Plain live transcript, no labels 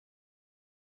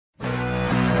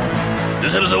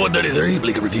This episode 133,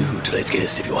 Bleak and Review. Tonight's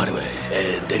guest, if you want to,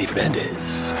 and Eddie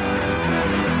Fernandez.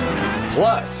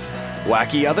 Plus,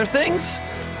 wacky other things?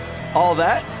 All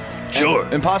that? Sure.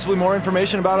 And possibly more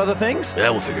information about other things? Yeah,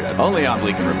 we'll figure it out. Only on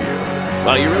Bleak and Review.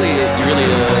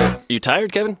 Wow, you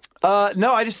tired, Kevin?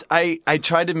 No, I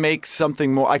tried to make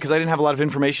something more, because I didn't have a lot of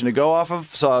information to go off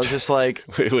of, so I was just like,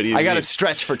 Wait, what do you I got to mean?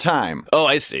 stretch for time. Oh,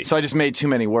 I see. So I just made too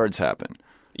many words happen.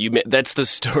 That's the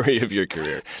story of your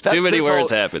career. That's Too many this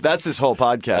words whole- happen. That's this whole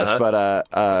podcast,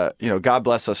 but God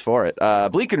bless us for it.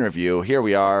 Bleak and Review, here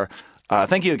we are.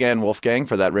 Thank you again, Wolfgang,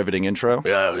 for that riveting intro.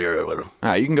 Yeah, I'll hear it with him. All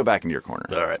right, you can go back into your corner.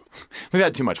 All right. We've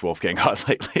had too much Wolfgang on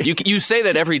lately. You say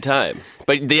that every time,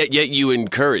 but yet you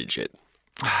encourage it.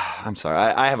 I'm sorry.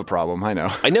 I have a problem. I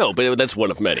know. I know, but that's one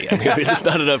of many. I mean, it's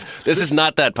not enough. This is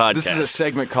not that podcast. This is a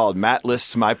segment called Matt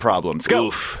Lists My Problems. Go.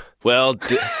 Oof. Well,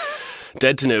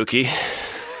 Dead Tanuki.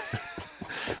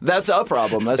 That's a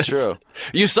problem. That's true.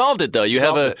 You solved it, though. You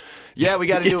Solved have a... it. Yeah, we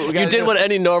got to do it. You did what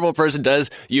any normal person does.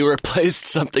 You replaced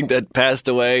something that passed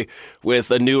away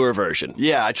with a newer version.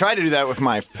 Yeah, I tried to do that with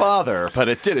my father, but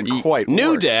it didn't quite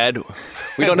New work. Dad.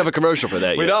 We don't have a commercial for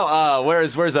that We yet. don't.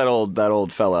 Where's that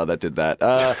old fella that did that?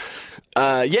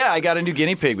 Yeah, I got a new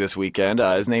guinea pig this weekend.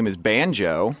 His name is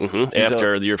Banjo.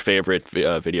 After your favorite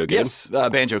video game. Yes,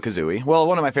 Banjo-Kazooie. Well,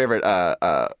 one of my favorite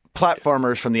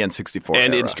platformers from the N64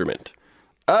 And era. instrument.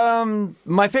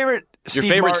 My favorite Your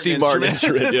favorite Steve Martin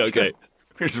instrument. Yeah, okay.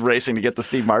 We're just racing to get the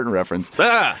Steve Martin reference.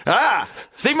 Ah!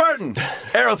 Steve Martin!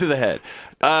 Arrow through the head.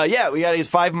 He's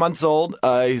 5 months old.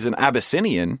 He's an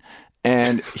Abyssinian,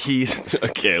 and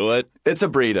Okay, what? it's a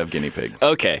breed of guinea pig.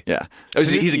 Okay. Yeah. Oh,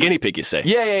 he's a guinea pig, you say?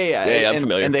 Yeah, I'm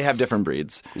familiar. And they have different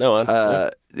breeds. No,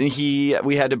 on.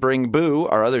 We had to bring Boo,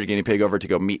 our other guinea pig, over to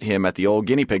go meet him at the old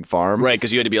guinea pig farm. Right,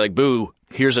 because you had to be like, boo,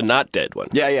 here's a not dead one.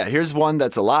 Yeah. Here's one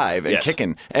that's alive and Yes.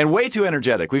 kicking and way too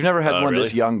energetic. We've never had one really?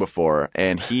 this young before,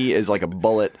 and he is like a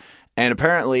bullet. And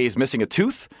apparently he's missing a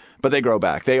tooth, but they grow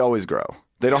back. They always grow.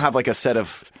 They don't have like a set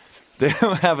of. They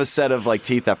don't have a set of like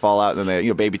teeth that fall out, and then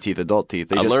they, baby teeth, adult teeth.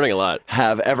 They I'm just learning a lot.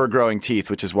 have ever-growing teeth,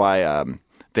 which is why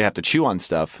they have to chew on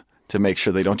stuff to make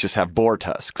sure they don't just have boar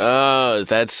tusks.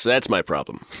 That's my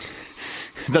problem.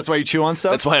 That's why you chew on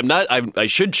stuff. That's why I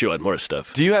should chew on more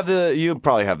stuff. Do you have You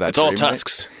probably have that. It's all dream, right?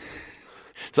 tusks.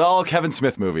 It's all Kevin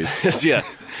Smith movies. Yeah.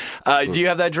 Do you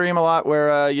have that dream a lot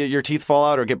where your teeth fall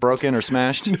out or get broken or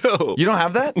smashed? No. You don't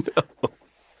have that? No.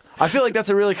 I feel like that's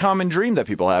a really common dream that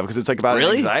people have because it's like about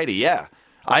Really? anxiety. Yeah.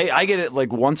 I get it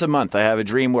like once a month. I have a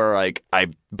dream where like I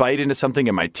bite into something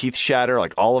and my teeth shatter,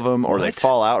 like all of them, or they What?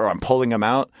 fall out, or I'm pulling them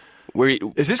out. Were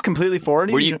Is this completely foreign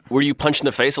to you? were you punched in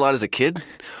the face a lot as a kid?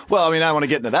 Well, I mean, I don't want to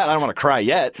get into that. I don't want to cry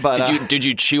yet. But Did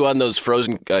you chew on those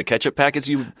frozen ketchup packets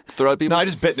you throw at people? No, I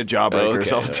just bit into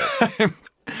jawbreakers okay. all the time.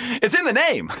 It's in the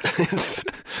name.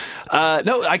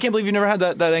 No, I can't believe you never had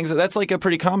that anxiety. That's like a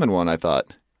pretty common one, I thought.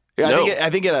 Yeah, No. I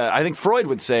think Freud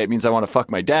would say it means I want to fuck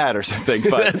my dad or something,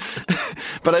 but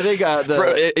but I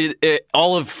think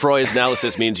all of Freud's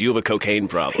analysis means you have a cocaine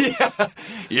problem.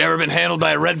 you ever been handled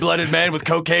by a red-blooded man with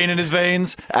cocaine in his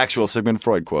veins? Actual Sigmund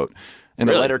Freud quote in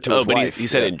a Really? letter to his but wife. he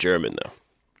said Yeah. it in German though.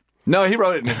 No, he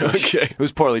wrote it in English. Okay. It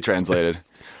was poorly translated.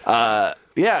 So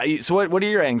what are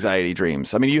your anxiety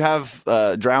dreams? I mean, you have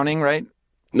drowning, right?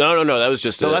 No. That was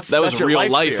just that's that was your real life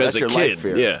life fear. as That's a your life kid.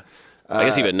 fear. Yeah. I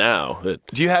guess even now.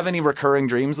 Do you have any recurring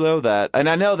dreams, though? And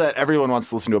I know that everyone wants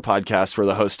to listen to a podcast where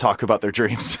the hosts talk about their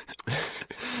dreams.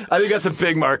 I think that's a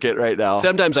big market right now.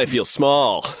 Sometimes I feel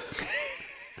small.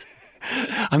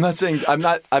 I'm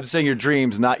saying your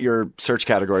dreams, not your search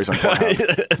categories on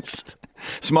Pornhub.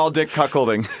 Small dick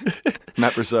cuckolding.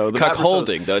 Matt Brousseau. Cuck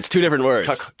holding, though. It's two different words.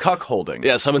 Cuck holding.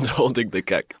 Yeah, someone's holding the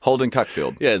cuck. Holding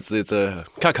cuckfield. Yeah, it's a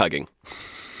cuck hugging.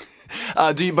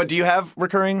 Do you have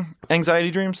recurring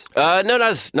anxiety dreams? No,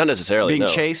 not necessarily. Being no.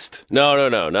 chased? No,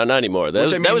 not anymore. That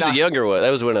was not- a younger one. That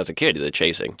was when I was a kid. The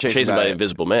chasing Chasing by by- an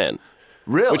invisible man.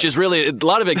 Really? Which is really a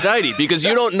lot of anxiety because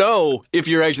you don't know if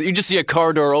you just see a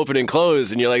car door open and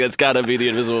close and you're like, that's got to be the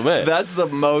invisible man. That's the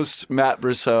most Matt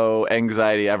Brousseau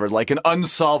anxiety ever. Like an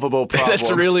unsolvable problem.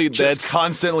 That's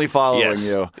constantly following Yes.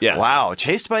 you. Yeah. Wow.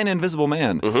 Chased by an invisible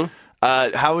man.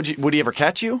 Mm-hmm. How would he ever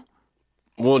catch you?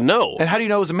 Well, no. And how do you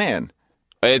know it was a man?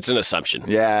 It's an assumption.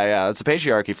 Yeah. That's a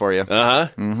patriarchy for you. Uh-huh.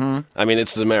 Mm-hmm. I mean,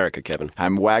 it's America, Kevin.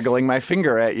 I'm waggling my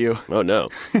finger at you. Oh, no.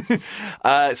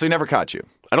 So he never caught you.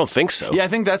 I don't think so. Yeah, I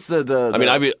think that's the I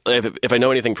mean, if I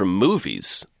know anything from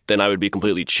movies, then I would be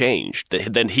completely changed.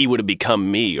 Then he would have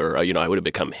become me, or I would have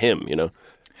become him.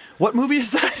 What movie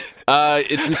is that?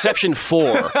 It's Inception 4,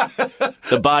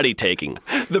 the body taking.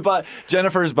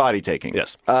 Jennifer's body taking.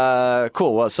 Yes.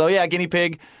 Cool. Well, so yeah, guinea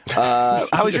pig.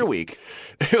 How was your week?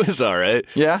 It was all right.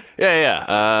 Yeah?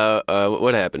 Yeah.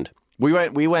 What happened? We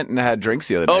went and had drinks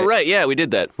the other night. Oh, right. Yeah, we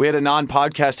did that. We had a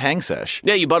non-podcast hang sesh.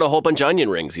 Yeah, you bought a whole bunch of onion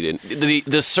rings. You didn't.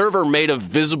 The server made a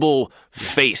visible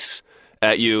face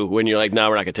at you when you're like, no,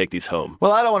 we're not going to take these home.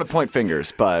 Well, I don't want to point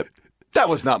fingers, but that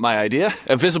was not my idea.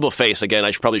 A visible face. Again,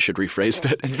 I probably should rephrase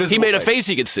that. He made a face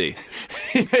you could see.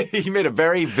 He made a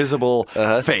very visible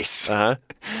face.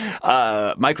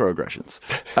 Microaggressions.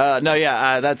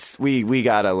 We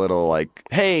got a little like,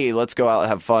 hey, let's go out and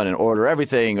have fun and order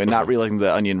everything, and not realizing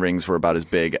the onion rings were about as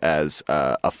big as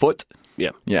a foot.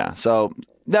 Yeah. Yeah, so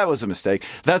that was a mistake.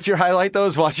 That's your highlight, though,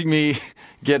 is watching me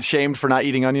get shamed for not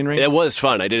eating onion rings? It was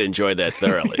fun. I did enjoy that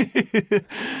thoroughly.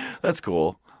 That's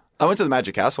cool. I went to the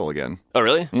Magic Castle again. Oh,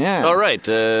 really? Yeah. All right.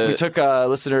 We took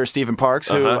listener Stephen Parks,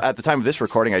 who at the time of this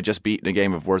recording, I just beat in a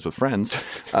game of Words with Friends.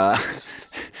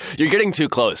 You're getting too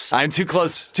close. I'm too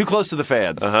close to the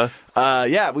fans.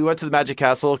 We went to the Magic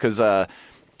Castle because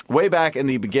way back in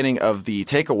the beginning of the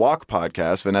Take a Walk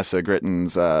podcast, Vanessa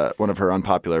Gritton's one of her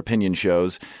unpopular opinion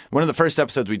shows, one of the first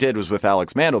episodes we did was with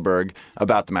Alex Mandelberg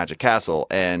about the Magic Castle,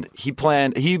 and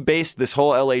he based this whole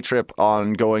LA trip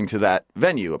on going to that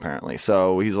venue, apparently.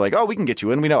 So he's like, oh, we can get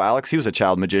you in. We know Alex. He was a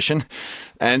child magician.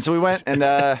 And so we went,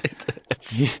 and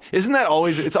isn't that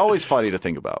always, it's always funny to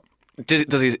think about.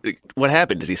 What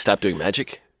happened? Did he stop doing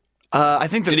magic? I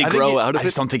think Did he grow out of it? I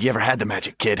just don't think he ever had the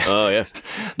magic, kid. Oh, yeah.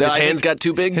 His hands got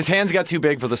too big? His hands got too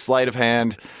big for the sleight of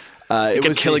hand. It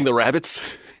was killing the rabbits?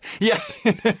 Yeah.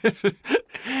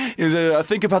 It was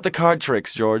think about the card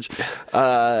tricks, George.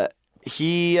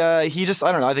 He just,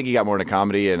 I don't know, I think he got more into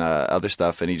comedy and other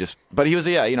stuff, and but he was,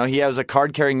 he was a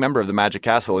card-carrying member of the Magic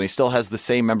Castle, and he still has the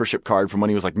same membership card from when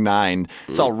he was like 9.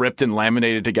 It's all ripped and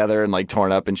laminated together and like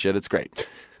torn up and shit. It's great.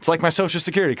 It's like my Social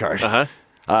Security card.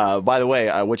 By the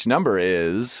way, which number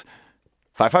is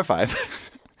 555?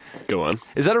 Go on.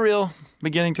 Is that a real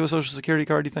beginning to a Social Security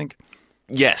card, do you think?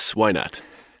 Yes, why not?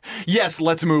 Yes,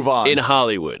 let's move on. In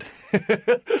Hollywood.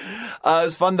 It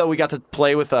was fun, though. We got to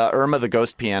play with Irma, the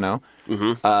ghost piano.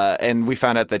 And we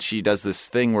found out that she does this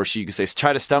thing where she says,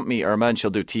 try to stump me, Irma, and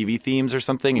she'll do TV themes or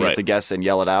something, and you have to guess and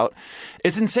yell it out.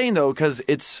 It's insane, though, because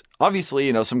it's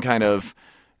obviously, some kind of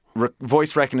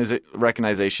voice recognition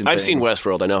I've thing. seen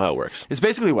Westworld. I know how it works. It's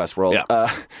basically Westworld. Yeah. A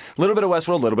little bit of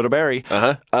Westworld, a little bit of Barry.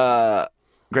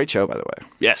 Great show, by the way.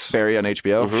 Yes. Barry on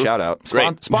HBO. Shout out.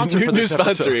 Sponsor for this New sponsor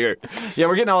episode. here. Yeah,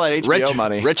 we're getting all that HBO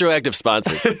money. Retroactive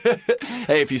sponsors.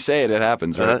 Hey, if you say it, it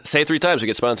happens, right? Say it 3 times, we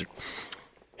get sponsored.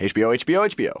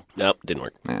 HBO. Nope, didn't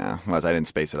work. Yeah, well, I didn't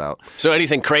space it out. So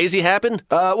anything crazy happened?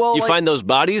 You find those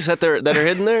bodies that are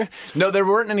hidden there? No, there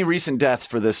weren't any recent deaths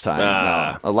for this time.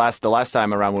 No. The last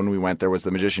time around when we went, there was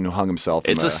the magician who hung himself.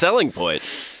 It's a selling point.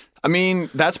 I mean,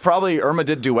 that's probably Irma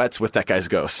did duets with that guy's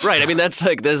ghost. Right. I mean, that's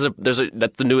like that's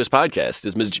the newest podcast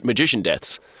is magician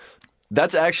deaths.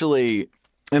 That's actually,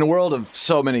 in a world of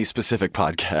so many specific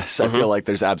podcasts, I feel like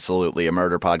there's absolutely a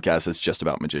murder podcast that's just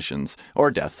about magicians or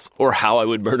deaths. Or how I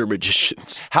would murder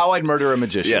magicians. How I'd murder a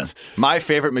magician. Yes. My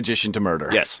favorite magician to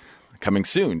murder. Yes. Coming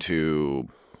soon to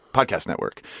Podcast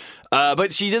Network.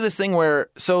 But she did this thing where,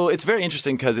 so it's very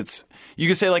interesting because you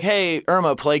could say like, hey,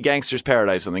 Irma, play Gangster's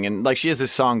Paradise or something. And like she has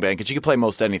this song bank and she could play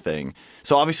most anything.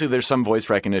 So obviously there's some voice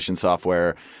recognition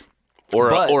software.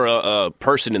 Or a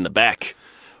person in the back.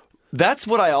 That's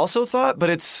what I also thought, but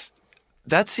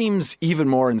that seems even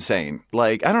more insane.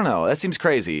 Like, I don't know. That seems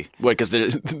crazy. What, because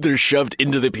they're shoved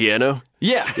into the piano?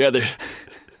 Yeah. Yeah, they're...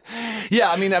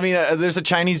 Yeah, I mean, there's a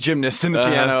Chinese gymnast in the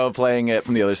piano playing it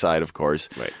from the other side, of course.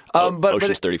 Right. But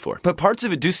Ocean's 34. But parts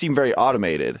of it do seem very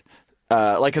automated.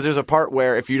 Because there's a part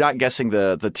where if you're not guessing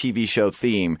the TV show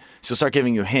theme, she'll start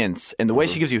giving you hints. And the way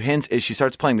she gives you hints is she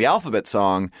starts playing the alphabet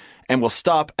song and will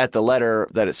stop at the letter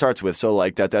that it starts with. So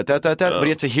like, da, da, da, da, da, but you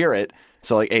have to hear it.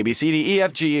 So like A, B, C, D, E,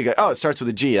 F, G. You go, oh, it starts with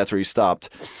a G. That's where you stopped.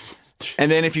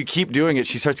 And then if you keep doing it,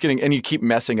 she starts and you keep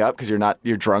messing up because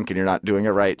you're drunk and you're not doing it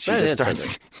right. She just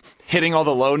starts hitting all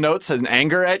the low notes as an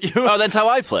anger at you. Oh, that's how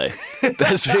I play.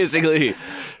 That's basically...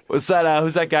 What's that?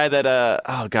 Who's that guy that,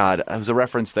 oh God, it was a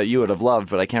reference that you would have loved,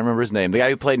 but I can't remember his name. The guy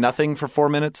who played nothing for 4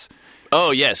 minutes?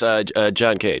 Oh, yes,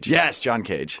 John Cage. Yes, John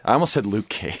Cage. I almost said Luke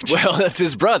Cage. Well, that's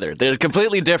his brother. They're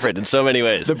completely different in so many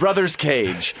ways. The brothers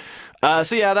Cage.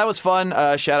 So yeah, that was fun.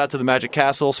 Shout out to the Magic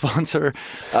Castle sponsor.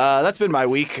 That's been my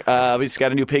week. We just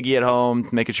got a new piggy at home,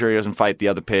 making sure he doesn't fight the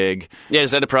other pig. Yeah,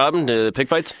 is that a problem? The pig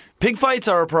fights? Pig fights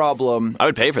are a problem. I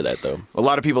would pay for that, though. A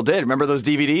lot of people did. Remember those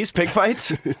DVDs, Pig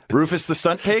Fights? Rufus the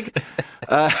Stunt Pig?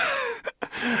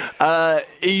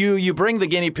 You bring the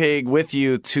guinea pig with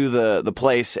you to the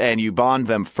place, and you bond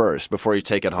them first before you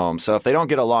take it home. So if they don't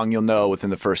get along, you'll know within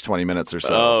the first 20 minutes or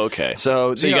so. Oh, okay.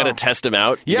 So you got to test them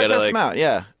out? You got to test them out,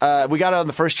 yeah. We got it on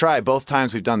the first try both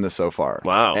times we've done this so far.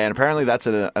 Wow. And apparently that's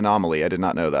an anomaly. I did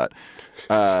not know that.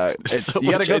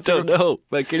 You got to go through. I don't know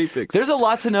about guinea pigs. There's a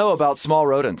lot to know about small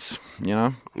rodents, you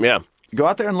know? Yeah. Go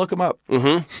out there and look them up.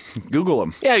 Mm-hmm. Google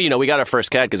them. Yeah, we got our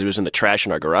first cat because it was in the trash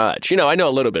in our garage. I know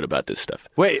a little bit about this stuff.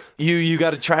 Wait, you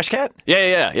got a trash cat?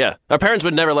 Yeah. Our parents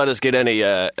would never let us get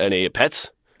any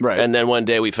pets. Right. And then one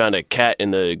day we found a cat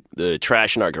in the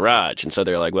trash in our garage, and so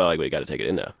they're like, "Well, we got to take it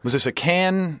in now." Was this a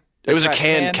can? It was a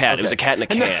canned cat. Okay. It was a cat in a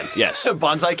can. Yes. A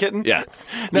bonsai kitten? Yeah.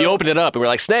 We opened it up and we're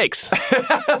like, snakes.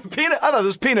 Peanut. I thought it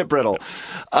was peanut brittle.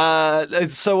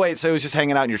 So it was just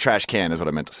hanging out in your trash can, is what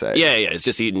I meant to say. Yeah. It's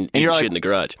just eating shit in the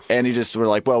garage. And you just were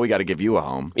like, well, we got to give you a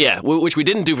home. Yeah, which we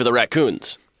didn't do for the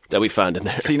raccoons that we found in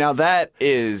there. See, now that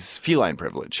is feline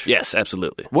privilege. Yes,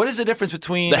 absolutely. What is the difference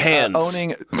between the hands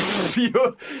owning?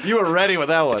 you were ready with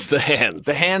that one. It's the hands.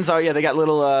 The hands are they got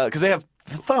little because they have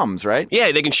thumbs, right?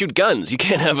 Yeah, they can shoot guns. You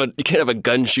can't have a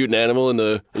gun shooting animal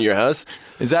in your house.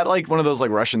 Is that like one of those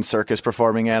like Russian circus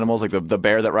performing animals, like the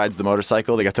bear that rides the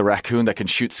motorcycle? They got the raccoon that can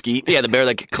shoot skeet. Yeah, the bear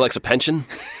that collects a pension.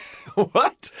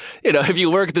 What? If you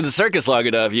worked in the circus long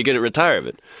enough, you get a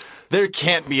retirement. There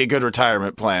can't be a good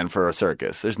retirement plan for a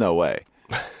circus. There's no way.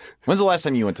 When's the last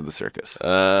time you went to the circus?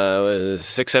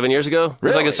 6-7 years ago.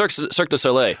 Really? It was like a Cirque du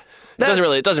Soleil.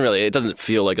 It doesn't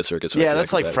feel like a circus. Yeah,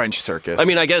 that's like French circus. I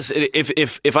mean, I guess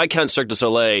if I count Cirque du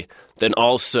Soleil, then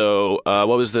also what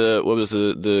was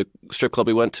the strip club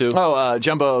we went to? Oh,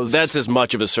 Jumbo's. That's as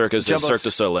much of a circus as Cirque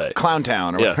du Soleil. Clown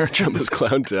Town, or whatever. Jumbo's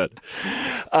Clown Town.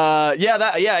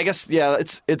 I guess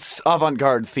it's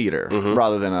avant-garde theater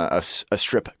rather than a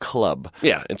strip club.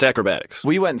 Yeah, it's acrobatics.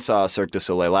 We went and saw Cirque du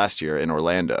Soleil last year in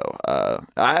Orlando.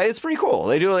 It's pretty cool.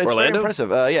 They do. It's Orlando? very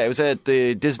impressive. It was at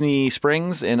the Disney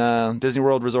Springs in Disney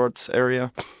World Resorts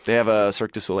area. They have a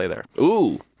Cirque du Soleil there.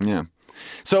 Ooh. Yeah.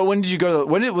 So when did you go?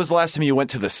 When was the last time you went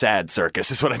to the Sad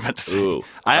Circus? Is what I meant to say. Ooh.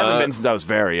 I haven't been since I was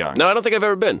very young. No, I don't think I've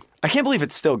ever been. I can't believe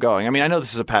it's still going. I mean, I know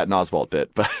this is a Patton Oswalt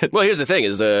bit, but well, here's the thing: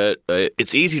 is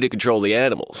it's easy to control the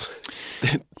animals.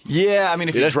 Yeah, I mean,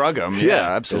 if you drug them,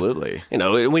 yeah, absolutely.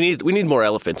 We need more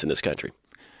elephants in this country.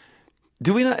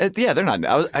 Do we not? Yeah, they're not.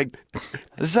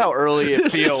 This is how early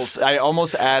it feels. I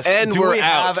almost asked, and do we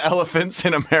have elephants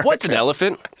in America? What's an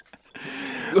elephent?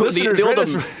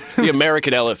 The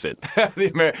American elephant. The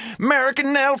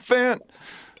American elephant.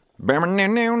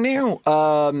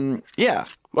 Yeah.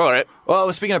 All right.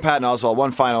 Well, speaking of Patton Oswalt,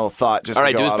 one final thought just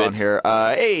to go out on here.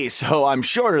 So I'm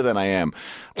shorter than I am.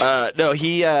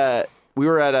 We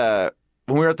were at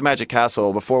when we were at the Magic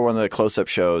Castle before one of the close-up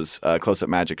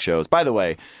magic shows. By the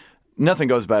way, nothing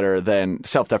goes better than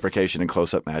self-deprecation and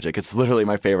close-up magic. It's literally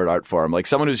my favorite art form. Like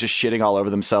someone who's just shitting all over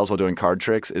themselves while doing card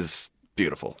tricks is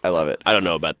beautiful. I love it. I don't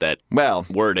know about that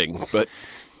wording, but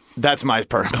that's my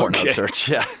Pornhub search.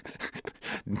 Yeah.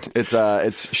 It's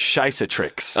Scheisse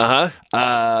tricks.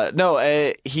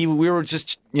 We were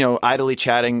just idly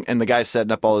chatting, and the guy's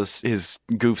setting up all his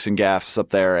goofs and gaffs up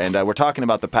there, and we're talking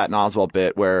about the Patton Oswalt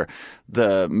bit where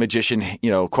the magician,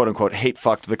 quote unquote, hate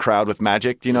fucked the crowd with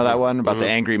magic. Do you know that one about the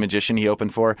angry magician he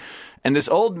opened for? And this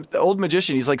old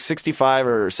magician, he's like 65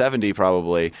 or 70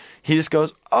 probably. He just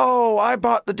goes, "Oh, I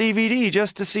bought the DVD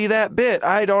just to see that bit.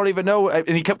 I don't even know." And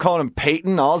he kept calling him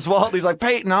Patton Oswalt. He's like,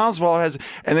 "Patton Oswalt has,"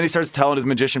 and then he starts telling his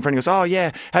magician friend, he goes, "Oh yeah,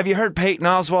 have you heard Patton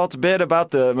Oswalt's bit about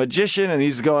the magician?" And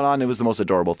he's going on. It was the most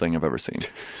adorable thing I've ever seen.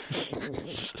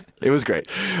 It was great.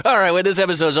 All right, when this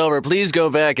episode's over, please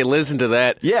go back and listen to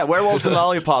that. Yeah, Werewolves and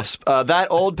Lollipops. That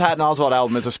old Patton Oswalt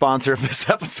album is a sponsor of this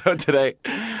episode today.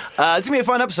 It's going to be a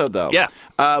fun episode, though. Yeah.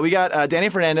 We got Danny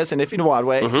Fernandez and Iffy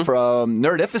Nwadwe from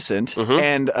Nerdificent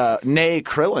and Nay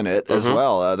Krillin as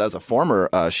well. That's a former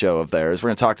show of theirs. We're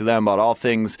going to talk to them about all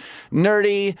things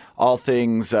nerdy, all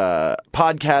things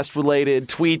podcast-related,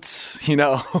 tweets,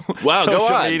 Wow, social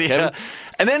go on, media. Kevin.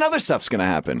 And then other stuff's going to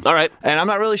happen. All right. And I'm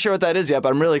not really sure what that is yet, but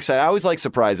I'm really excited. I always like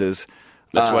surprises.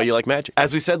 That's why you like magic.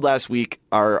 As we said last week,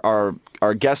 our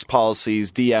guest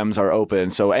policies, DMs are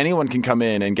open, so anyone can come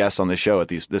in and guest on the show at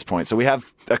this point. So we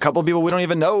have a couple of people we don't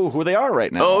even know who they are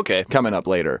right now. Oh, okay. Coming up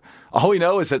later. All we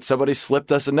know is that somebody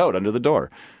slipped us a note under the door.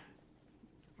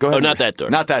 Go ahead. Oh, not that door.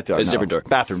 Not that door. It's a different door.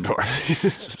 Bathroom door.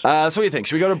 So what do you think?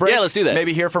 Should we go to break? Yeah, let's do that.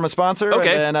 Maybe hear from a sponsor.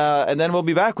 Okay. And then we'll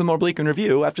be back with more Bleak and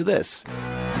Review after this.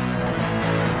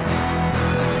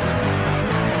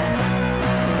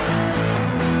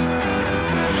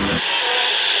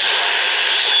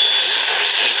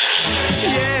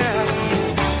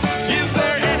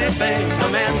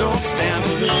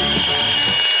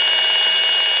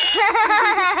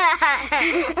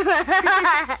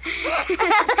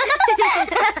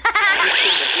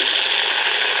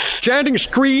 Chanting a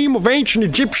stream of ancient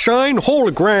Egyptian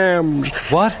holograms.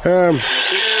 What?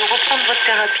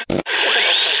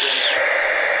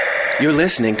 You're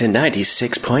listening to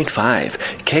 96.5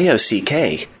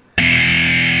 KOCK.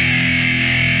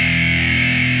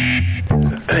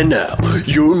 And now,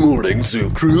 your morning zoo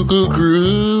crew.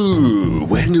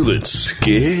 Wendell and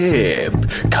Skip.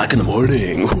 Cock in the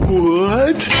morning.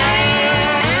 What?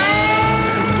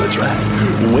 That's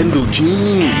right. Wendell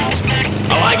Jeans.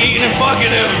 I like eating and fucking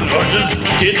him, or just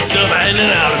getting stuff in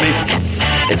and out of me.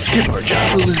 And Skip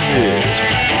Arjopolis.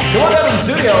 Come on down to the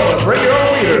studio and bring your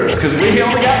own leaders, because we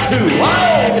only got 2.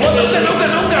 Wow!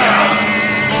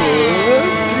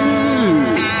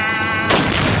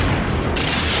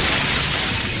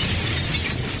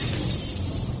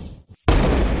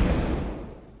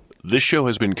 This show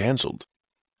has been canceled.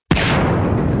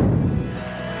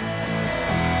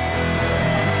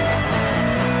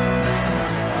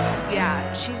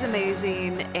 Yeah, she's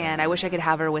amazing, and I wish I could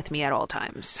have her with me at all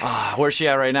times. Where's she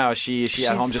at right now? Is she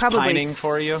at home just pining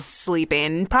for you?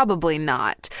 Sleeping. Probably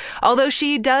not. Although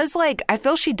she does, I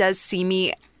feel she does see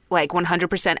me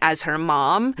 100% as her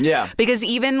mom. Yeah. Because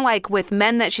even with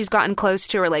men that she's gotten close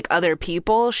to or other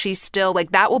people, she's still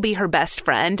that will be her best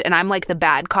friend. And I'm the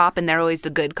bad cop and they're always the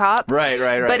good cop. Right.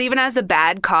 But even as the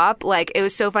bad cop, it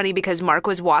was so funny because Mark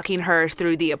was walking her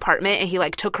through the apartment and he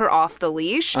took her off the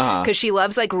leash because she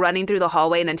loves running through the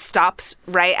hallway and then stops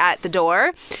right at the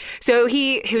door. So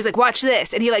he was like, watch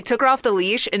this. And he took her off the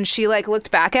leash and she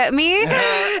looked back at me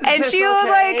and she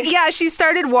was yeah, she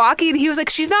started walking. He was like,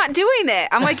 she's not doing it.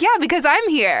 I'm like, yeah, because I'm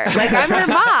here. I'm her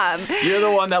mom. You're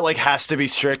the one that has to be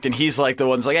strict, and he's the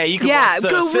one's hey, you can watch the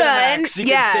go Cinemax. run. You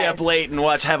can stay up late and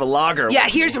have a lager. Yeah,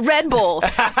 here's Red Bull.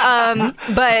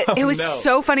 But it was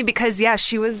so funny because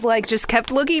she was just kept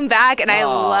looking back, and I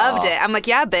loved it. I'm like,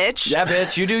 yeah, bitch. Yeah,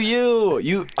 bitch, you do you.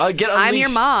 You get unleashed. I'm your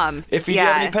mom. If you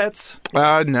have any pets.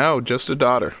 No, just a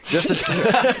daughter.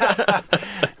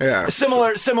 Yeah.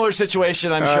 Similar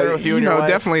situation, I'm sure, with you and your wife.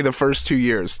 Definitely the first 2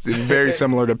 years. Very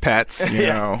similar to pets, you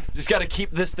know. Just got to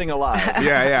keep this thing alive.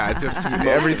 Yeah. Just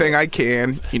everything I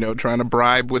can, trying to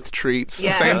bribe with treats.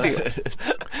 Yes. Same deal.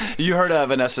 You heard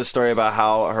Vanessa's story about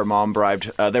how her mom bribed.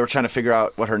 They were trying to figure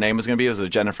out what her name was going to be. It was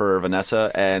Jennifer or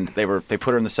Vanessa, and they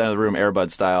put her in the center of the room, Air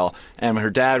Bud style. And her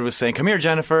dad was saying, "Come here,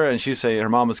 Jennifer," and she was saying, her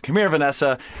mom was, "Come here,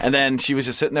 Vanessa." And then she was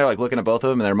just sitting there, looking at both of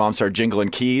them, and their mom started jingling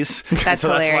keys. That's so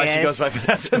hilarious. That's why she goes by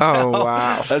Vanessa now. Oh,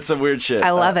 wow. That's some weird shit.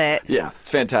 I love it. Yeah, it's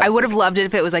fantastic. I would have loved it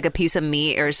if it was a piece of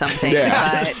meat or something.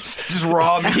 Yeah. But just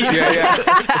raw meat.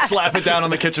 Slap it down on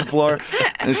the kitchen floor.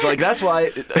 And it's that's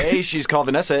why A, she's called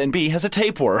Vanessa, and B, has a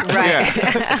tapeworm.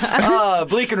 right.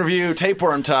 Bleak and Review,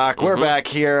 tapeworm talk. We're back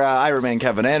here. I remain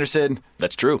Kevin Anderson.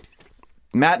 That's true.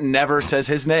 Matt never says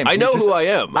his name. I know who I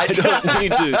am. I don't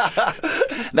need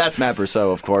to. That's Matt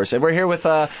Brousseau, of course. And we're here with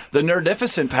the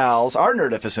Nerdificent Pals, our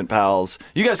Nerdificent Pals.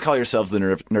 You guys call yourselves the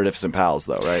Nerdificent Pals,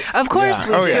 though, right? Of course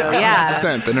we do. Yeah.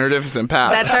 100%, the Nerdificent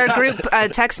Pal. That's our group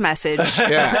text message.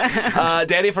 Yeah.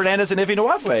 Danny Fernandez and Ivy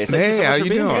Nwakwe. Thank you so much how for you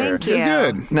being doing? here. Thank you.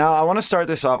 You're good. Now, I want to start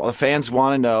this off. The fans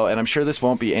want to know, and I'm sure this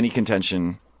won't be any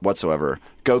contention whatsoever,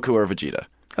 Goku or Vegeta?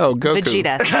 Oh, Goku.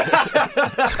 Vegeta.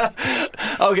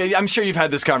 Okay, I'm sure you've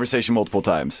had this conversation multiple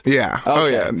times. Yeah. Okay. Oh,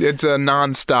 yeah. It's a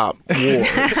nonstop war.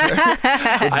 It's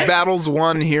battles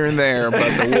won here and there, but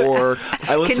the war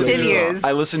Continues.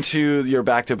 I listened to your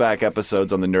back-to-back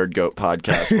episodes on the Nerd Goat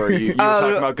podcast where you were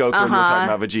talking about Goku and you were talking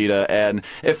about Vegeta, and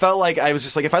it felt like I was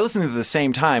just if I listen to it at the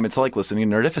same time, it's like listening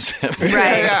to Nerdificent.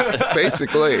 Right. Yeah,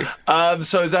 basically.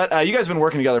 So is that you guys have been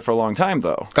working together for a long time,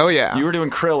 though? Oh, yeah. You were doing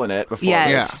Krill in it before.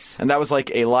 Yes. And that was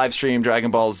a live stream Dragon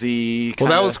Ball Z. Well,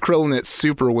 that was Krillin'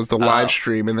 Super was the live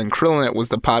stream, and then Krillin' was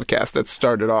the podcast that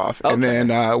started off. Okay. And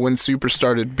then when Super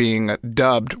started being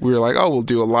dubbed, we were like, oh, we'll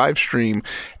do a live stream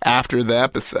after the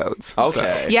episodes.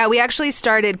 Okay. Yeah, we actually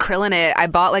started Krillin' It. I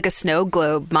bought a snow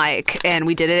globe mic, and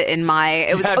we did it in my.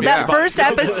 It was that first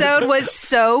episode was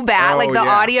so bad. Oh, The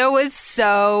audio was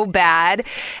so bad,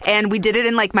 and we did it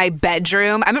in my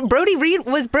bedroom. I mean,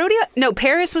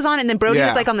 Paris was on, and then Brody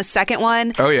was on the second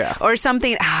one. Oh yeah, or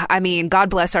something. I mean, God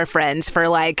bless our friends for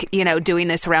doing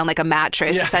this around a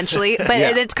mattress essentially. But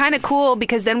it's kind of cool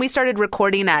because then we started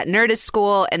recording at Nerdist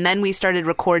School, and then we started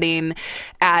recording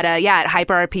at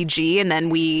Hyper RPG, and then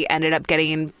we ended up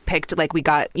getting picked. We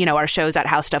got our shows at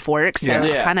How Stuff Works, and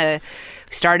it's kind of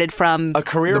started from a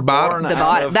career the bottom,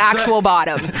 the actual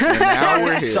bottom. Now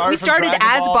we're here. We started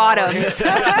as bottoms.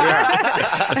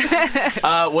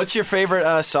 What's your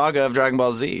favorite saga of Dragon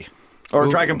Ball Z? Or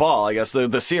Dragon Ball, I guess,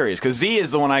 the series. Because Z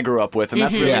is the one I grew up with, and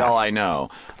that's really all I know.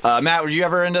 Matt, were you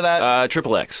ever into that?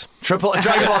 Triple X. Dragon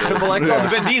Ball Triple X? Oh, the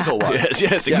Vin Diesel one. Yes,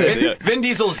 exactly. Yeah. Vin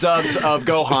Diesel's dubs of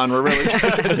Gohan were really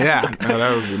good. Yeah, no,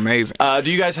 that was amazing.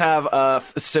 Do you guys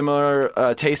have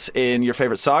similar tastes in your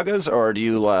favorite sagas, or do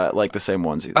you like the same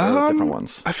ones, different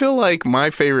ones? I feel like my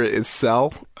favorite is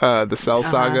Cell, the Cell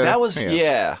saga. That was,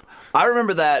 yeah. I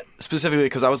remember that specifically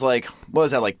because I was like, what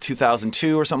was that, like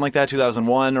 2002 or something like that,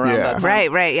 2001, around Yeah. that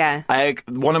time? Right, yeah.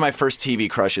 One of my first TV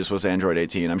crushes was Android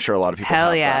 18. I'm sure a lot of people Hell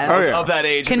have yeah. that. I was Oh, yeah. of that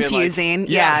age. and being like, Confusing,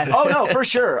 yeah. Oh, no, for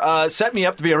sure. Set me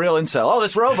up to be a real incel. Oh,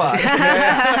 this robot.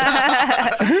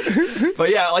 But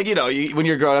yeah, like, when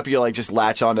you're growing up, you like just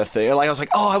latch onto things. Like, I was like,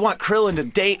 oh, I want Krillin to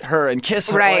date her and kiss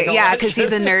her. Right, like, yeah, because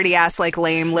he's a nerdy ass, like,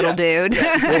 lame little dude.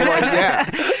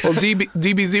 Well,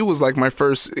 DBZ was like my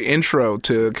first intro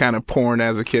to kind of porn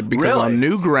as a kid because Really? on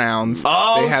Newgrounds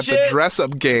Oh, they had the shit. dress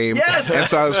up game. Yes! And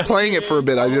so I was playing it for a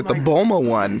bit. I did the Bulma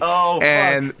one. Oh, fuck.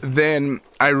 And then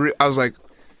I was like,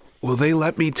 will they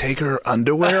let me take her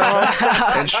underwear off?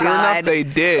 And sure enough, God. they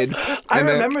did. I And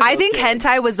then- remember I those think games.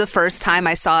 hentai was the first time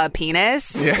I saw a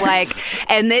penis,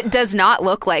 and it does not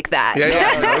look like that.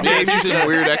 Yeah, it gave you some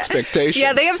weird expectations.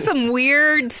 Yeah, they have some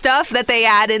weird stuff that they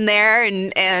add in there,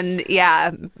 and yeah,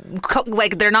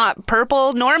 like they're not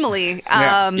purple normally.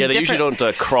 Yeah. Yeah, they usually don't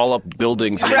crawl up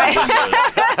buildings. And Right.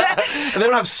 They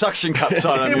don't have suction cups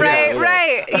on them.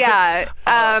 Right, yeah.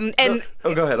 And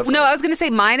Oh, go ahead. I'm no, sorry. I was going to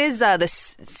say mine is the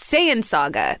Saiyan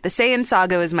Saga. The Saiyan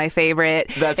Saga was my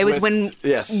favorite. It was when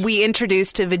we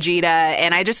introduced to Vegeta,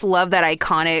 and I just love that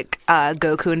iconic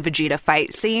Goku and Vegeta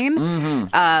fight scene,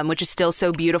 which is still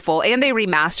so beautiful. And they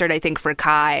remastered, I think, for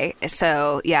Kai.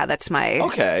 So yeah, that's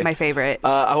my favorite.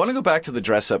 I want to go back to the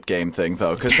dress-up game thing,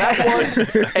 though, because that was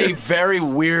a very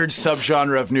weird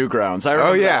subgenre of Newgrounds. I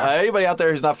remember anybody out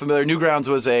there who's not familiar, Newgrounds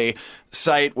was a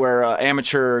site where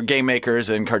amateur game makers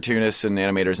and cartoonists and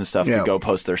animators and stuff could go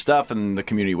post their stuff, and the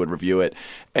community would review it.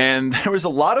 And there was a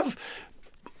lot of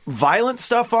violent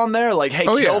stuff on there, like, hey,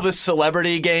 kill this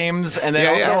celebrity games, and then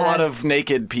also a lot of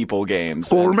naked people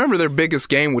games. Well, remember their biggest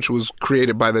game, which was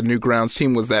created by the Newgrounds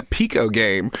team, was that Pico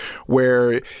game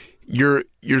where your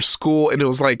school, and it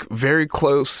was like very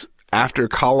close after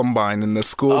Columbine, and the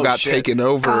school got taken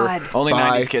over. God. Only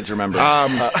by, 90s kids remember.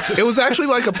 It was actually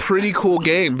like a pretty cool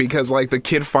game because like the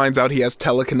kid finds out he has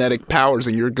telekinetic powers,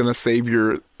 and you're gonna save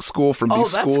your school from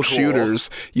these that's school cool. shooters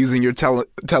using your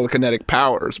telekinetic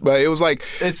powers. But it was like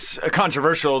It's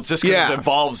controversial just because it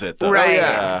involves it, though.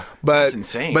 Right. but That's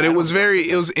insane. But I it don't was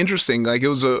it was interesting. Like it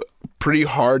was a pretty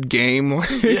hard game.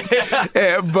 But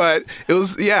it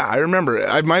was I remember.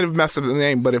 I might have messed up the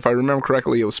name, but if I remember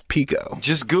correctly, it was Pico.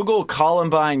 Just Google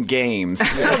Columbine Games.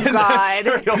 Oh God.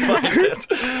 Sure you'll find it.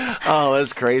 Oh,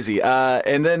 that's crazy.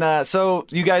 And then, so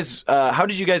you guys, how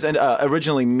did you guys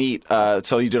originally meet?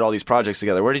 So you did all these projects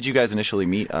together. Where did you guys initially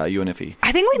meet, you and Iffy?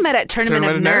 I think we met at Tournament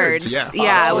of Nerds.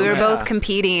 Yeah. We were both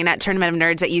competing at Tournament of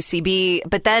Nerds at UCB.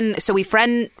 But then, so we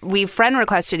friend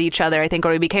requested each other, I think,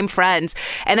 or we became friends.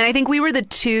 And then I think we were the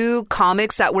two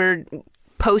comics that were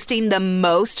posting the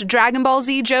most Dragon Ball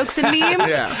Z jokes and memes.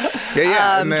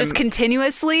 And then, just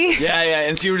continuously. Yeah.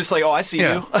 And so you were just like, oh, I see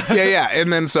you.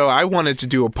 And then so I wanted to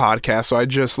do a podcast, so I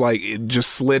just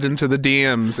slid into the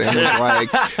DMs and was like,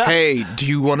 "Hey, do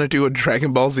you want to do a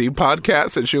Dragon Ball Z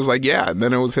podcast?" And she was like, "Yeah." And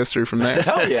then it was history from there.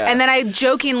 Hell yeah. And then I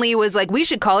jokingly was like, we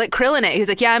should call it Krillin' It. He was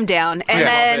like, yeah, I'm down. And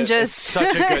then It's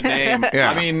such a good name.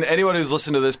 I mean, anyone who's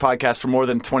listened to this podcast for more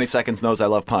than 20 seconds knows I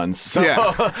love puns. So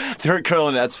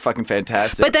Krillin, that's fucking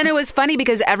fantastic. But then it was funny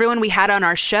because everyone we had on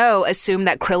our show assumed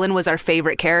that Krillin was our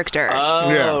favorite character.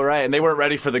 Oh, right. And they weren't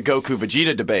ready for the Goku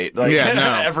Vegeta debate. Like,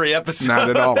 no. every episode. Not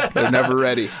at all. They're never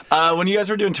ready. When you guys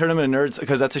were doing Tournament of Nerds,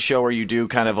 because that's a show where you do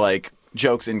kind of like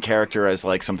jokes in character as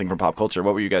like something from pop culture,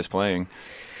 what were you guys playing?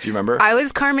 Do you remember? I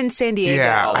was Carmen Sandiego.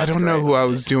 Yeah, I that's don't know great. who I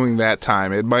was doing that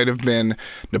time. It might have been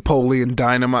Napoleon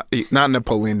Dynamite. Not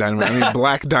Napoleon Dynamite. I mean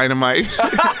Black Dynamite.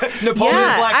 Napoleon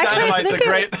Yeah, Black actually, Dynamite's a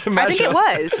great mashup. I think it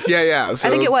was. Yeah. So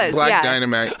I think it was, Black yeah.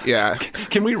 Dynamite. Yeah.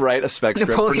 Can we write a spec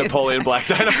script for Napoleon Black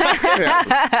Dynamite?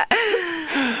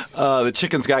 The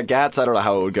chicken's got gats. I don't know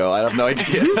how it would go. I have no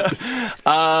idea.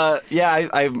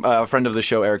 I'm a friend of the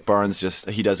show, Eric Barnes.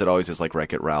 He does it always as like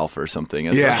Wreck-It Ralph or something.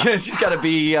 It's Yeah. like, it's just got to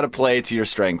be. You got to play to your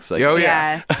strengths. Like, Oh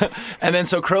yeah. And then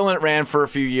so Krillin ran for a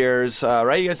few years,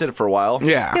 right? You guys did it for a while.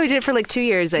 Yeah. Yeah, we did it for like 2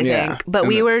 years, I Yeah. think. But And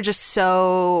we then- were just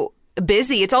so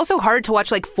busy. It's also hard to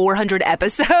watch like 400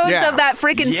 episodes of that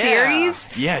freaking series.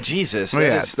 Yeah, Jesus. Oh,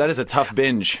 That is a tough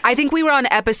binge. I think we were on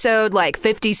episode like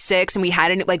 56 and we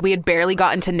had barely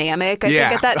gotten to Namek, I think,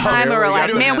 at that time. yeah, we were we like,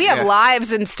 gotta do man, it, we have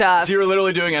lives and stuff. So you were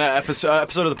literally doing an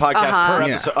episode of the podcast per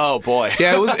episode. Oh, boy.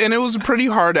 Yeah, it was a pretty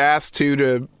hard ask too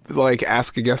to like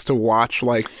ask a guest to watch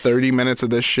like 30 minutes of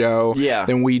this show. Yeah.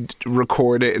 Then we'd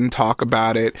record it and talk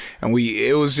about it, and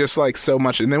it was just like so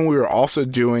much. And then we were also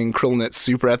doing Krillnet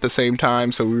Super at the same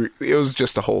time, so it was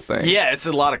just a whole thing. Yeah, it's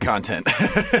a lot of content.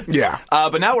 Yeah.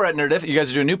 But now we're at Nerdificent. You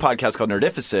guys are doing a new podcast called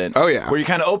Nerdificent. Oh, yeah. Where you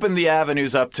kind of open the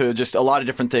avenues up to just a lot of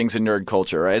different things in nerd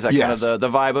culture, right? Is that kind of the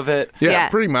vibe of it? Yeah, Yeah.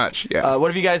 pretty much. Yeah.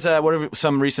 What are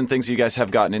some recent things you guys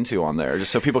have gotten into on there,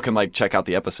 just so people can like check out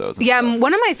the episodes? And Yeah, stuff?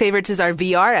 one of my favorites is our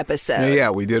VR episode. Yeah,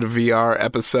 we did a VR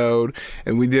episode,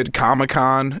 and we did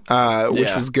Comic-Con,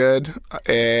 which was good,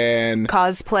 and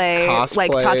Cosplay,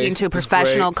 like talking to was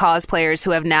professional great. cosplayers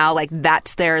who have now, like,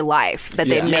 that's their life, that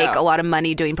they Yeah. make Yeah. a lot of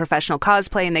money doing professional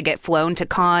cosplay, and they get flown to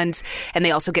cons, and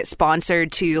they also get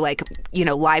sponsored to, like,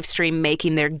 live stream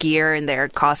making their gear and their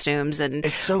costumes, and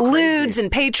It's so Ludes crazy.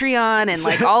 and Patreon and,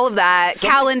 like, all of that,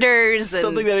 calendars. And,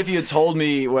 Something that if you had told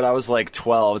me when I was like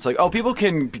 12, it's like, oh, people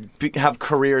can have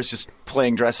careers just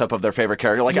playing dress up of their favorite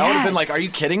character. Like, I would have been like, are you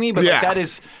kidding me? But like, Yeah. that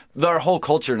is our whole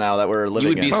culture now that we're living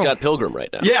You would be in. Scott Pilgrim right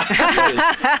now. Yeah.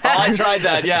 I tried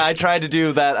that. Yeah, I tried to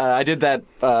do that. I did that.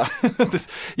 Are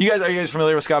you guys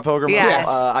familiar with Scott Pilgrim? Yes.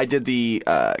 I did the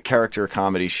character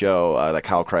comedy show that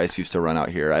Kyle Kreis used to run out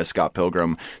here as Scott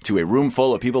Pilgrim to a room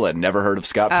full of people that had never heard of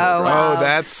Scott Pilgrim. wow. oh,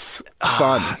 that's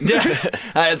fun. Yeah,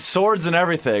 I had swords and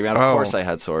everything, man. Of course I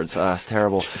had swords. It's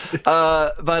terrible.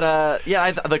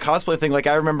 The cosplay thing, like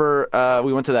I remember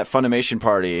we went to that Funimation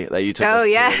party that you took us Oh, to,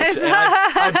 yes. and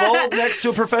I bowled next to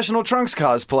a professional Trunks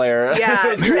cosplayer. yeah.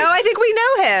 It was great. No, I think we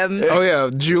know him. Oh yeah,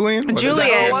 Julian. What is Julian.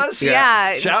 Is that who it was?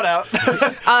 Yeah. Shout out.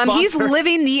 He's Sponsor.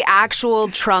 living the actual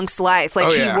Trunks life. Like,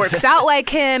 Oh, he yeah. works out like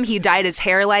him. He dyed his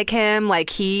hair like him. Like,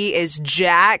 he is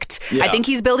jacked. Yeah. I think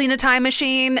he's building a time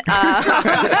machine.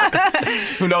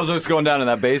 Who knows what's going down in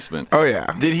that basement? Oh yeah.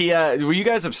 Did he? Were you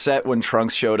guys upset when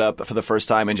Trunks showed up for the first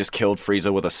time and just killed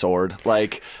Frieza with a sword?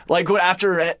 Like when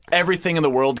after everything in the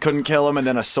world couldn't kill him, and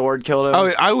then a sword killed him.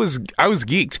 Oh, I was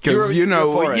geeked because You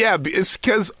were for it. yeah, it's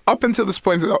because up until this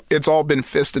point it's all been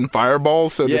fist and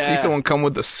fireballs. So to Yeah. see someone come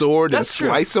with a sword That's and true.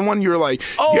 slice someone, you're like,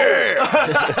 yeah,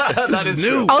 that is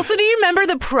new. Also, do you remember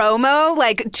the promo?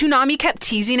 Like, Toonami kept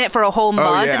teasing it for a whole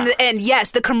month. yeah. And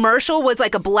yes, the commercial was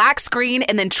like a black screen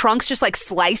and then Trunks just like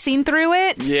slicing through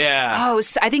it. Yeah. Oh,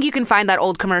 I think you can find that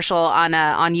old commercial on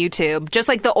YouTube. Just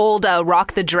like the old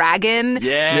Rock the Dragon.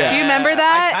 Yeah. Do you remember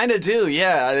that? I kind of do.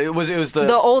 Yeah. It was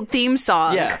The old theme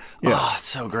song. Yeah. Oh,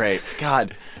 so great.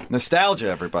 God, nostalgia,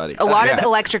 everybody. A lot of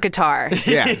electric guitar.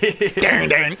 yeah.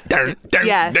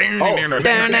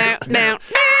 Yeah.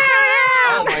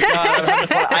 Oh my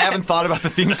God, I haven't thought about the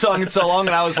theme song in so long,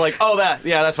 and I was like, oh,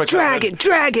 that's my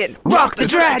Dragon, rock the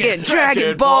dragon,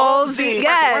 Dragon Ball Z.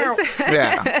 Yes.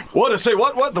 Yeah. What? Say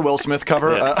what? The Will Smith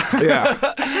cover. Yeah.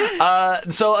 Yeah.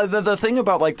 So the thing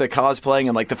about like the cosplaying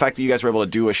and like the fact that you guys were able to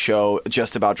do a show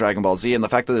just about Dragon Ball Z and the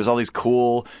fact that there's all these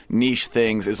cool niche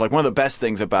things is like one of the best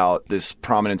things about this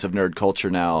prominence of nerd culture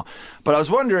now. But I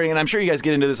was wondering, and I'm sure you guys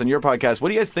get into this on your podcast, what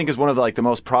do you guys think is one of the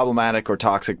most problematic or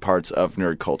toxic parts of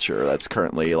nerd culture that's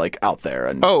currently like out there?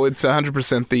 And Oh, it's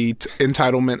 100% the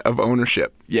entitlement of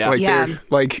ownership. Yeah.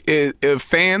 If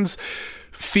fans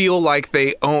feel like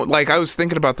they own, like I was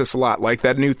thinking about this a lot, like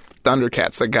that new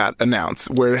Thundercats that got announced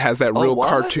where it has that real what?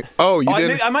 cartoon. Oh, you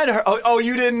didn't? I might have heard. Oh,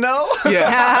 you didn't know?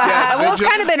 Yeah. Well, it's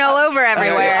kind of been all over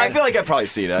everywhere. I feel like I've probably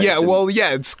seen it. I Yeah, just well,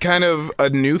 yeah, it's kind of a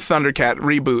new Thundercat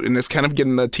reboot, and it's kind of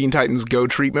getting the Teen Titans Go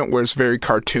treatment where it's very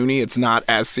cartoony, it's not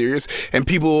as serious, and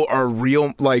people are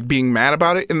being mad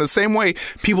about it. In the same way,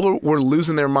 people were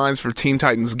losing their minds for Teen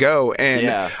Titans Go, and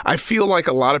Yeah. I feel like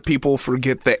a lot of people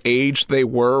forget the age they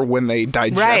were when they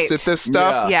digested Right. this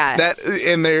stuff. Yeah.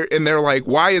 And they're like,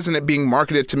 why isn't it being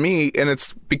marketed to me? And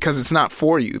it's because it's not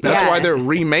for you. That's Yeah. why they're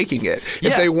remaking it. If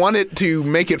Yeah. they wanted to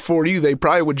make it for you, they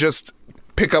probably would just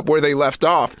pick up where they left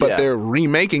off, but Yeah. they're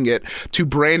remaking it to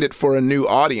brand it for a new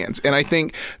audience. And I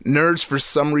think nerds for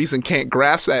some reason can't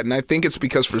grasp that. And I think it's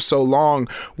because for so long,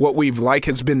 what we've liked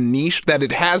has been niche that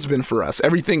it has been for us.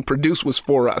 Everything produced was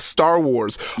for us. Star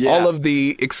Wars, all of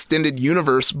the extended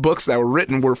universe books that were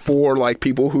written were for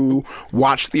people who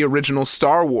watched the original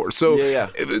Star Wars. So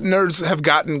nerds have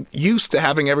gotten used to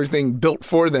having everything built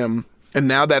for them. And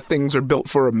now that things are built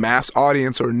for a mass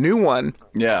audience or a new one,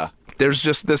 Yeah. there's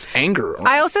just this anger.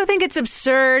 I also think it's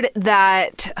absurd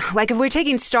that, like, if we're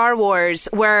taking Star Wars,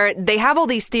 where they have all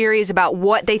these theories about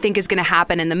what they think is going to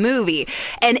happen in the movie,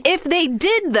 and if they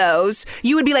did those,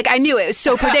 you would be like, I knew it was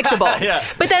so predictable. Yeah.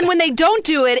 But then when they don't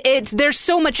do it, there's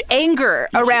so much anger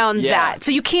around that,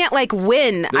 so you can't like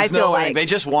win. I feel like they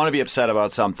just want to be upset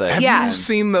about something. Have you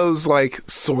seen those like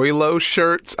Soylo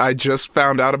shirts? I just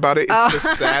found out about it. It's the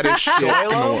saddest shit.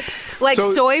 Soylo? Like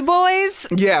soy boys?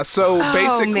 Yeah, so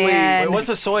basically... man. Wait, what's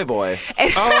a soy boy?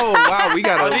 Oh, wow, we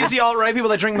got Are these the alt-right people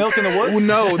that drink milk in the woods?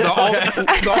 No,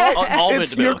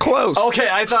 Almond you're milk. close. Okay,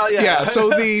 I thought, Yeah, so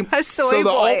the soy boy.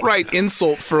 alt-right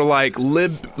insult for like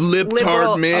libtard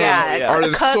Liberal, men yeah. are the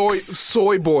Cucks.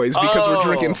 soy boys because we're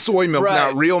drinking soy milk, right.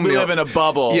 not real We milk. live in a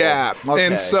bubble. Yeah, Okay.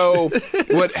 and so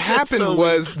what happened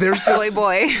was there's this... Soy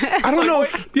boy. I don't know.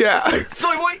 Yeah.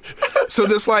 Soy boy! So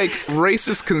this like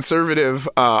racist conservative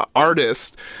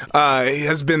artist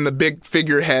has been the big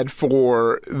figurehead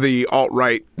for the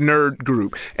alt-right nerd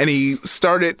group, and he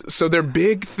started. So their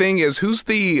big thing is who's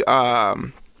the.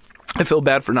 I feel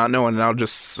bad for not knowing, and I'll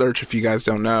just search if you guys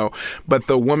don't know. But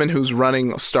the woman who's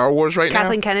running Star Wars right now,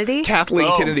 Kathleen Kennedy?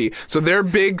 Kathleen Kennedy. So their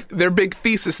big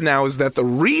thesis now is that the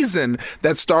reason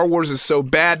that Star Wars is so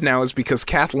bad now is because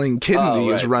Kathleen Kennedy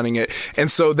is running it,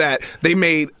 and so that they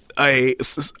made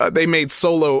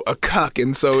Solo a cuck,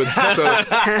 and so it's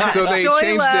so they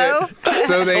changed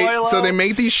it. So they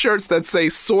made these shirts that say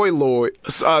Soylo,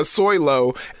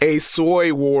 a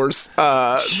soy wars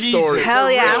story.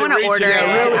 Hell yeah, I want to order it.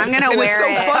 Really. I'm going to wear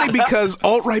It's so funny because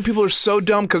alt-right people are so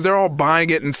dumb because they're all buying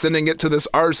it and sending it to this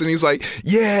artist, and he's like,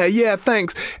 yeah,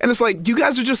 thanks. And it's like, you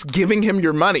guys are just giving him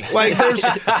your money. Like,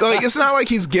 it's not like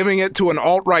he's giving it to an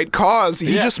alt-right cause.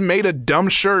 He just made a dumb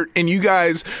shirt, and you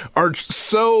guys are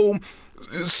so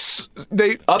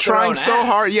they trying so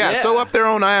hard, so up their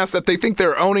own ass that they think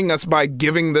they're owning us by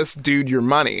giving this dude your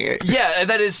money. Yeah, and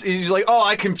that is he's like,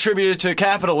 I contributed to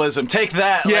capitalism. Take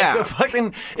that. Yeah, like,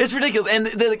 fucking, it's ridiculous. And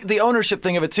the ownership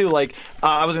thing of it too. Like,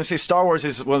 I was gonna say, Star Wars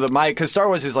is one of because Star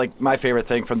Wars is like my favorite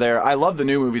thing from there. I love the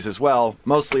new movies as well,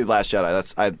 mostly Last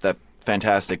Jedi. That's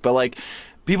fantastic. But like,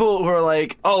 people who are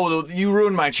like, you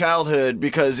ruined my childhood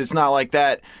because it's not like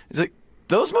that. It's like,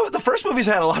 the first movies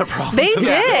had a lot of problems. They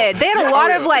did. They had a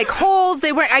lot of like holes.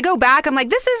 They weren't. I go back. I'm like,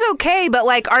 this is okay, but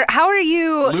like, how are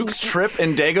you? Luke's trip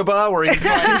in Dagobah, where he's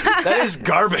like, that is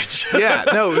garbage. Yeah,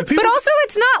 no. But also,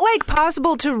 it's not like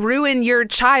possible to ruin your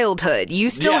childhood. You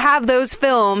still have those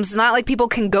films. It's not like people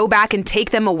can go back and take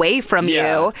them away from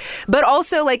you. But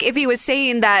also, like, if he was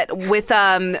saying that with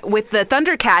the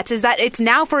Thundercats, is that it's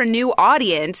now for a new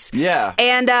audience. Yeah.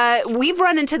 And we've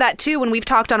run into that too when we've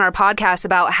talked on our podcast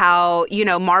about how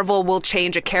Marvel will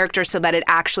change a character so that it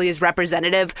actually is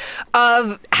representative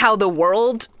of how the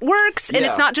world works, and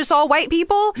it's not just all white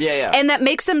people. Yeah. And that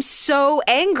makes them so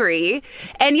angry.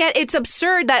 And yet it's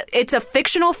absurd that it's a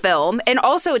fictional film, and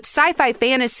also it's sci-fi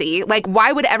fantasy. Like,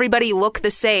 why would everybody look the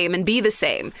same and be the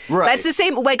same? Right. That's the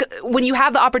same. Like, when you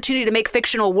have the opportunity to make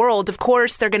fictional worlds, of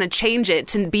course they're going to change it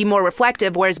to be more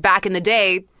reflective. Whereas back in the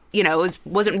day, it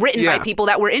wasn't written by people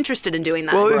that were interested in doing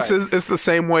that. Well, it's the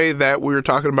same way that we were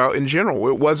talking about in general.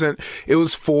 It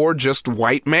was for just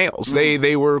white males.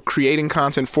 They were creating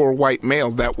content for white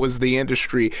males. That was the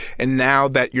industry. And now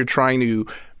that you're trying to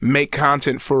make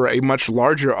content for a much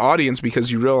larger audience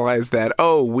because you realize that,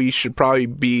 we should probably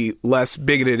be less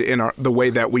bigoted in the way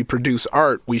that we produce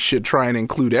art. We should try and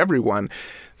include everyone.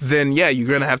 Then you're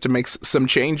going to have to make some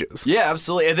changes. Yeah,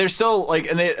 absolutely. And they're still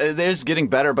they're just getting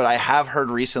better. But I have heard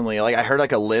recently, I heard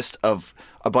a list of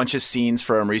a bunch of scenes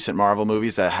from recent Marvel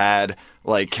movies that had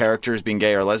like characters being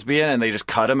gay or lesbian, and they just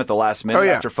cut them at the last minute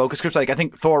after focus groups. Like, I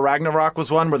think Thor Ragnarok was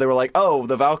one where they were like,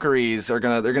 the Valkyries they're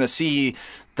gonna see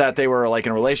that they were like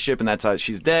in a relationship, and that's how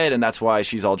she's dead, and that's why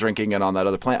she's all drinking and on that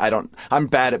other planet. I'm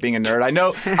bad at being a nerd. I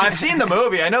know I've seen the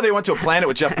movie. I know they went to a planet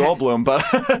with Jeff Goldblum, but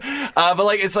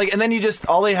like, it's like, and then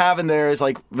all they have in there is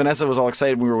like, Vanessa was all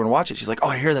excited when we were going to watch it. She's like,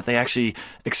 I hear that they actually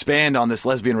expand on this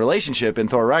lesbian relationship in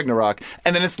Thor Ragnarok,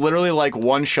 and then it's literally like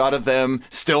one shot of them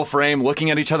still frame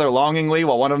looking at each other longingly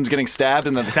while one of them's getting stabbed,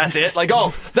 and then that's it. Like,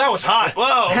 that was hot.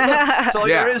 Whoa. So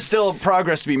there is still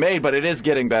progress to be made, but it is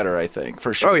getting better, I think,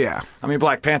 for sure. Oh yeah. I mean,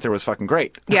 Black Panther was fucking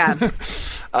great. Yeah.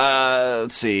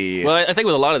 Let's see. Well, I think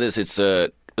with a lot of this, it's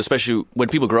especially when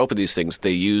people grow up with these things,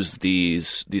 they use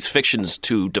these fictions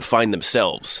to define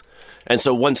themselves. And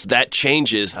so once that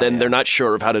changes, then they're not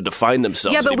sure of how to define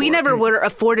themselves. Yeah, but we anymore. never were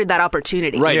afforded that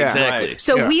opportunity. Right, Yeah. exactly. Right.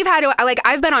 So we've had to, like,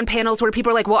 I've been on panels where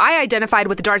people are like, well, I identified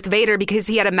with Darth Vader because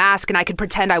he had a mask and I could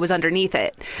pretend I was underneath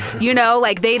it. You know,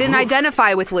 like, they didn't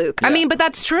identify with Luke. I mean, but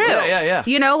that's true. Yeah.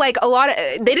 You know, like, a lot of,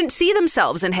 they didn't see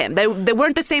themselves in him. They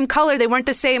weren't the same color. They weren't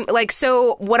the same, like,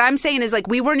 so what I'm saying is, like,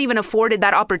 we weren't even afforded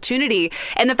that opportunity.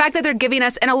 And the fact that they're giving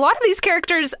us, and a lot of these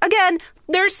characters, again,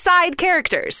 they're side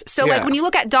characters. So, like, Yeah. when you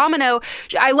look at Domino,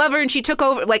 I love her and she took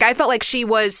over, like, I felt like she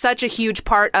was such a huge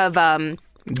part of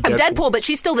Deadpool, but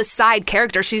she's still the side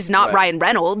character. She's not Ryan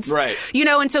Reynolds. Right. You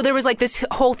know, and so there was like this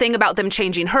whole thing about them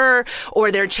changing her,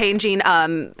 or they're changing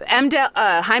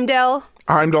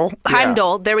Heimdall.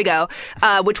 Heimdall, there we go,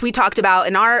 which we talked about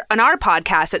in our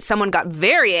podcast that someone got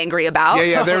very angry about.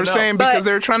 Yeah, they were saying But- because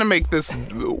they were trying to make this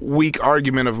weak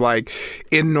argument of like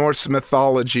in Norse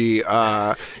mythology,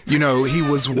 you know, he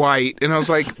was white, and I was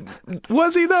like,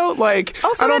 was he though? Like,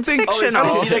 Also, I don't that's think. fictional.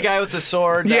 Oh, is he the guy with the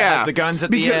sword that has the guns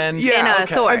at the end? Yeah, In,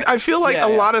 Thor. I feel like Yeah,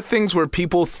 a yeah. lot of things where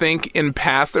people think in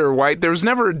past they're white, there was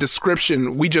never a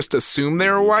description. We just assume they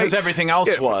were white Because everything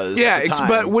else was. Yeah, at the time.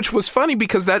 but which was funny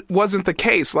because that wasn't the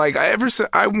case. Like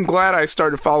I'm glad I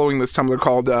started following this Tumblr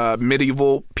called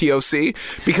Medieval POC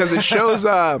because it shows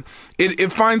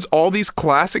it finds all these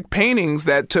classic paintings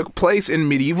that took place in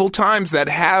medieval times that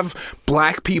have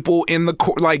black people in the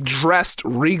court, like dressed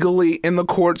regally in the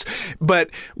courts. But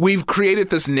we've created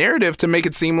this narrative to make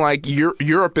it seem like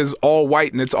Europe is all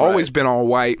white and it's always been all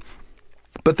white.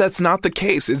 But that's not the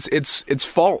case. It's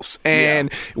false.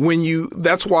 And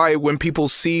that's why when people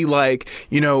see, like,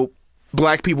 you know,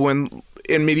 black people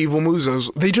in medieval movies,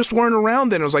 they just weren't around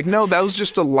then. It was like, no, that was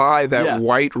just a lie that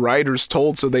white writers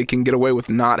told so they can get away with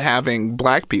not having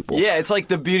black people. Yeah, it's like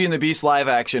the Beauty and the Beast live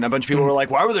action. A bunch of people were like,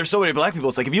 why were there so many black people?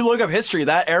 It's like, if you look up history,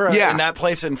 that era in that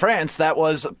place in France, that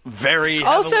was very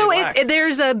Also, heavily black.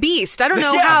 there's a beast. I don't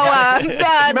know Yeah.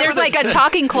 how. There's like a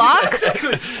talking clock.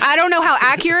 I don't know how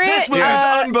accurate. This movie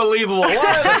is unbelievable. Why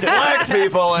are there black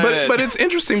people in it? But it's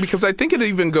interesting because I think it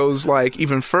even goes like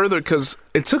even further because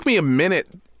it took me a minute.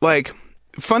 Like,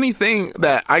 funny thing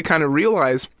that I kind of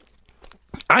realized,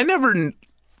 I never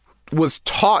was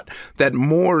taught that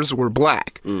Moors were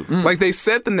black. Like, they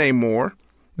said the name Moor.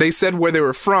 They said where they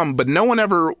were from, but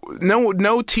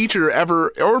no teacher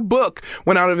ever or book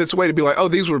went out of its way to be like, oh,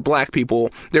 these were black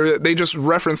people. They just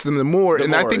referenced them the Moor,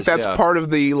 and I think Moors, that's part of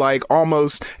the like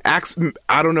almost I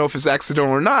don't know if it's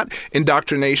accidental or not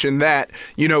indoctrination that,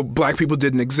 you know, black people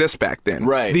didn't exist back then.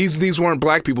 Right. These weren't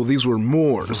black people. These were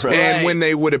Moors, Right. and when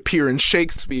they would appear in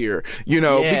Shakespeare, you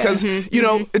know, because you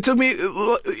know, it took me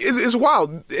it's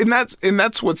wild, and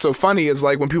that's what's so funny is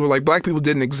like when people are like black people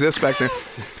didn't exist back then.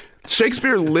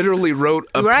 Shakespeare literally wrote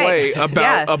a play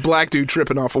about a black dude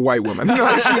tripping off a white woman.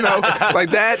 Like, you know,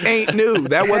 like that ain't new.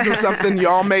 That wasn't something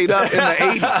y'all made up in the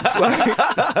 80s.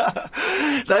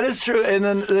 Like, that is true. And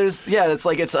then there's it's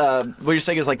like what you're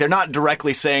saying is like they're not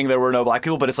directly saying there were no black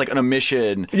people, but it's like an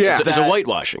omission. Yeah. So there's a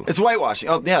whitewashing. It's whitewashing.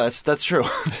 Oh yeah, that's true.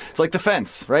 It's like The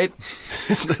Fence, right?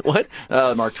 What?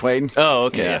 Mark Twain. Oh,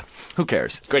 okay. Yeah. Who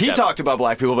cares? Great He job. talked about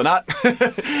black people, but not.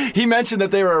 He mentioned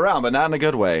that they were around, but not in a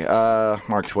good way.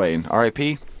 Mark Twain,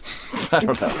 R.I.P. I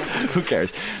don't know. Who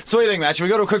cares? So what do you think, Matt? Should we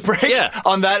go to a quick break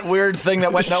on that weird thing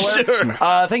that went nowhere? Sure.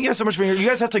 Thank you guys so much for being here. You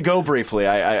guys have to go briefly,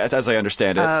 as I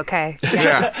understand it. Okay.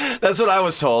 yeah. That's what I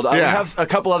was told. We have a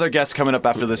couple other guests coming up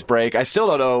after this break. I still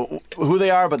don't know who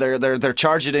they are, but they're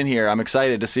charging in here. I'm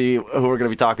excited to see who we're going to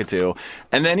be talking to.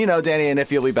 And then, you know, Danny and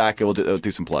Iffy will be back and we'll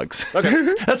do some plugs.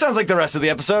 Okay. That sounds like the rest of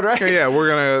the episode, right? Yeah, we're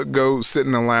going to go sit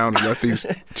in the lounge and let these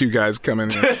two guys come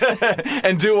in here.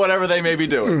 And do whatever they may be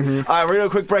doing. All right, we're going to do a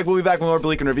quick break. We'll be back with more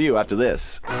Bleak and Review after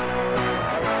this.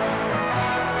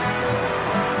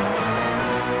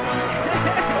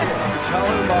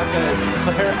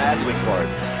 Claire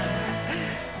Adleycourt.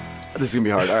 This is going to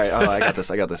be hard. All right. Oh, I got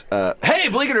this. Hey,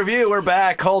 Bleak and Review, we're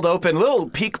back. Cold open. Little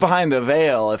peek behind the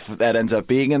veil, if that ends up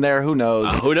being in there. Who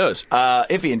knows? Who knows?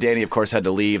 Iffy and Danny, of course, had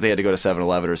to leave. They had to go to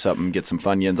 7-Eleven or something, get some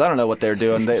Funyuns. I don't know what they're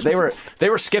doing. They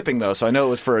were skipping, though, so I know it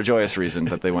was for a joyous reason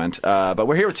that they went. But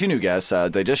we're here with two new guests.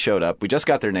 They just showed up. We just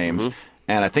got their names.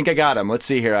 And I think I got them. Let's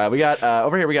see here. We got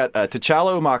over here. We got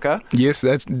T'Challa Umaka. Yes,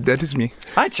 that is me.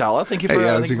 Hi, Chala. Thank you for. Hey,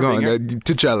 how's thank it you for being going? here.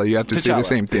 T'Challa, you have to say T'Challa. the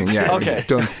same thing. Yeah. Okay.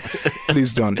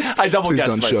 Please don't. I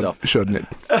double-guessed Please don't myself. shorten it.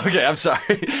 Okay, I'm sorry.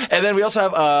 And then we also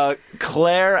have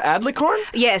Claire Adleycorn.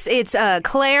 Yes, it's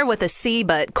Claire with a C,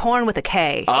 but corn with a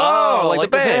K. Oh, like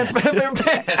the band. Their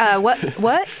band.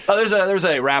 What? Oh, there's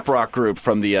a rap rock group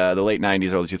from the late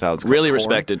 '90s, early 2000s. called Really Korn.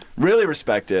 respected. Really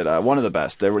respected. One of the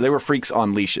best. They were freaks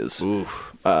on leashes.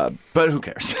 But who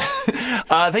cares?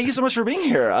 Thank you so much for being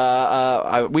here.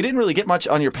 We didn't really get much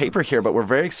on your paper here, but we're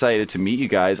very excited to meet you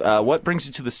guys. What brings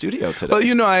you to the studio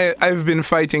today? Well, I've been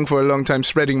fighting for a long time,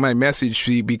 spreading my message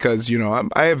because,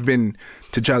 I have been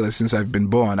T'Challa since I've been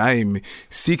born. I am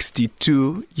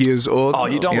 62 years old. Oh,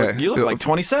 you don't look, you look like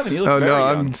 27. You look very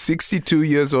young. I'm 62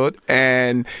 years old.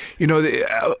 And,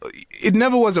 it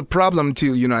never was a problem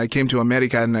till, I came to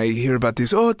America and I hear about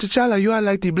this. Oh, T'Challa, you are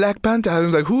like the Black Panther. I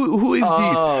was like, who is this?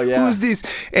 Yeah. Who is this?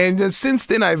 And since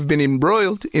then, I've been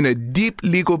embroiled in a deep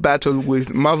legal battle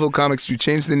with Marvel Comics to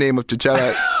change the name of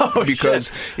T'Challa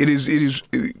because it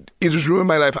has ruined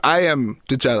my life. I am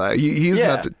T'Challa. He is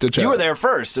not T'Challa. You were there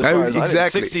first, as far as I know.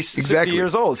 Exactly. 60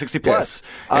 years old, 60 plus.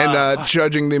 Yes. And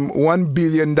charging them $1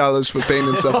 billion for pain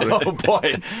and suffering. Oh,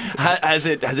 boy. Has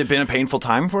it been a painful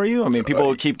time for you? I mean,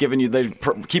 people keep giving you, they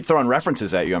keep throwing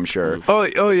references at you, I'm sure.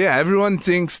 Oh, yeah. Everyone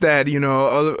thinks that,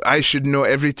 I should know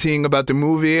everything about the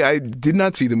movie. I did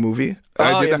not see the movie.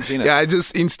 I haven't seen it. Yeah,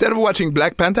 instead of watching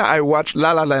Black Panther, I watched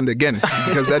La La Land again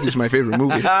because that is my favorite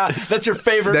movie. That's your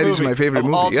favorite movie? That is my favorite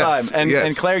movie, all time. Yes.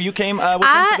 And Claire, you came with him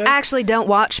I today? actually don't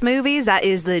watch movies. That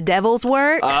is the devil's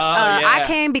work. I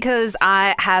came because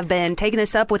I have been taking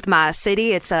this up with my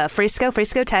city. It's Frisco,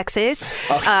 Texas,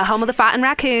 home of the Fighting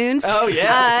Raccoons. Oh,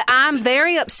 yeah. I'm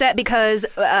very upset because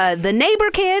the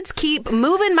neighbor kids keep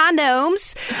moving my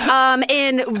gnomes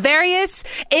in various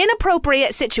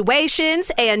inappropriate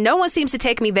situations, and no one seems to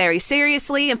take me very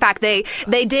seriously. In fact, they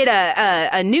did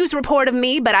a news report of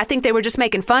me, but I think they were just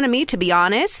making fun of me, to be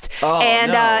honest.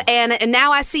 And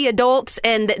now I see adults,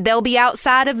 and they'll be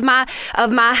outside of my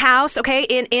house, okay,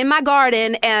 in my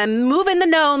garden, and moving the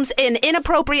gnomes in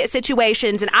inappropriate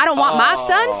situations, and I don't want my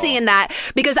son seeing that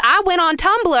because I went on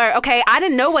Tumblr. Okay, I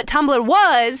didn't know what Tumblr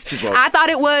was. I thought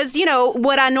it was,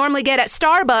 what I normally get at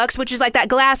Starbucks, which is like that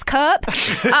glass cup.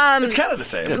 It's kind of the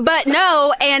same. But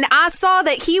no, and I saw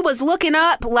that he was looking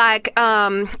up like,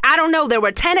 I don't know, there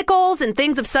were tentacles and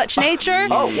things of such nature.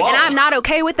 And I'm not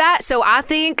okay with that. So I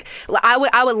think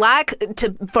I would like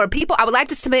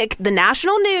to make the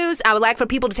national news. I would like for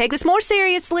people to take this more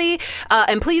seriously,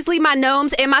 and please leave my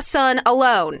gnomes and my son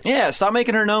alone. Yeah, stop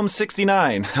making her gnomes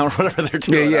 69 or whatever they're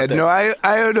doing. Yeah. No, I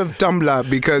heard of Tumblr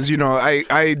because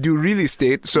I do real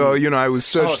estate, so I would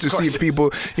search to see if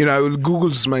people. I would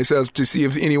Google myself to see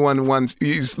if anyone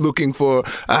is looking for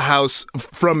a house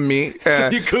from me. So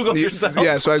you Google yourself?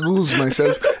 Yeah, so I Googled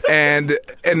myself, and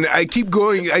I keep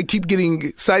going. I keep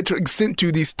getting sidetracked sent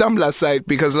to this Tumblr site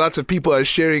because lots of people are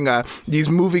sharing these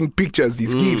moving pictures,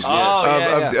 these GIFs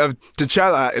of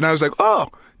T'Challa, and I was like,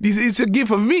 it's a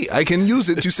gift of me. I can use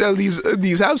it to sell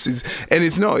these houses. And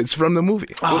it's from the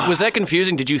movie. Was that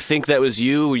confusing? Did you think that was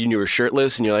you when you were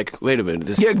shirtless and you're like, wait a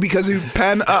minute. Yeah, because it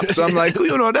panned up. So I'm like,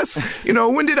 that's,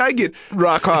 when did I get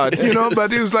rock hard?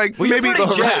 But it was like, maybe. You're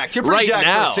pretty jacked. You're pretty jacked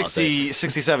now, for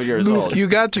 67 years old.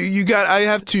 Luke, I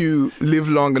have to live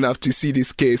long enough to see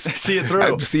this case. See it through. I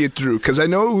have to see it through because I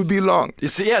know it would be long. It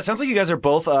sounds like you guys are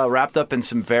both wrapped up in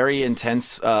some very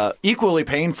intense, equally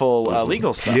painful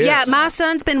legal stuff. Yes. Yeah, my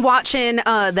son's been watching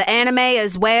the anime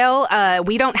as well.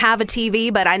 We don't have a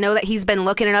TV, but I know that he's been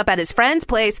looking it up at his friend's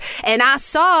place. And I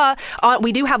saw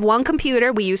we do have one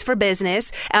computer we use for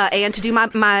business and to do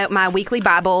my weekly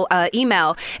Bible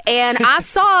email. And I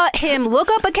saw him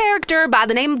look up a character by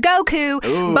the name of Goku.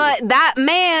 Ooh. But that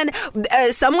man,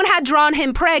 someone had drawn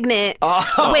him pregnant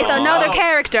with another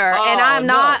character, and I'm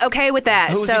not okay with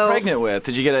that. Who was he pregnant with?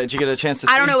 Did you get a chance to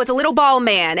see? I don't know. It's a little ball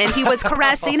man, and he was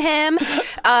caressing him.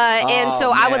 And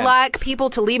so I would like people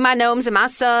to leave my gnomes and my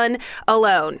son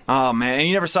alone. Oh man! And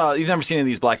you've never seen any of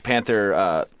these Black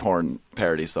Panther porn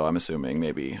parodies, though, I'm assuming,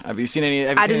 maybe. Have you seen any?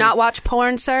 I do not watch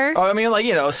porn, sir. Oh, I mean,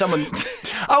 someone.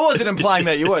 I wasn't implying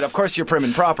that you would. Of course, you're prim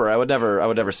and proper. I would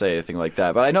never say anything like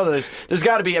that. But I know that there's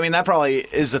got to be. I mean, that probably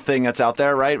is a thing that's out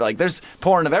there, right? Like, there's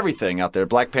porn of everything out there.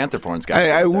 Black Panther porn's got.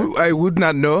 I would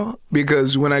not know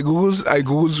because when I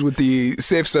Googles with the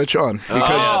safe search on.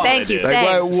 Because thank you,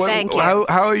 thank you. How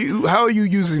are you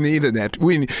using the internet?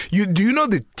 Do you know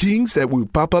the things that will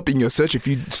pop up in your search if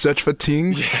you search for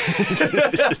things?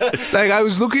 Like I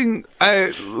was looking,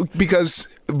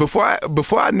 because before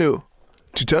I knew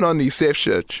to turn on the safe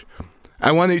search,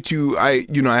 I wanted to. I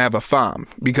have a farm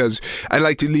because I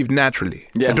like to live naturally.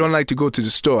 Yes. I don't like to go to the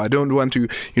store. I don't want to.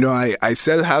 I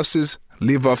sell houses,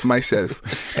 live off myself,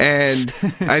 and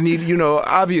I need.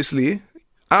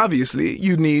 Obviously,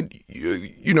 you need.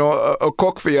 A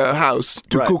cook for your house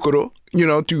to cook.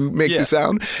 To make the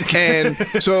sound. And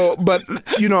so, but,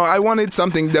 I wanted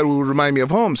something that would remind me of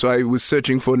home. So I was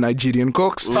searching for Nigerian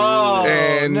cooks.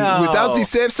 Without the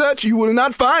safe search, you will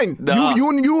not find. You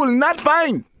will not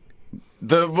find.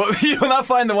 You will not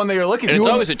find the one that you're looking And for. it's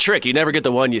always a trick. You never get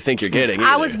the one you think you're getting.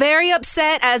 I either. was very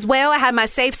upset as well. I had my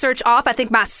safe search off. I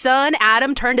think my son,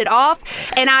 Adam, turned it off.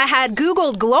 And I had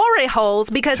Googled glory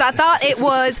holes because I thought it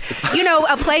was,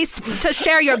 a place to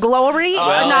share your glory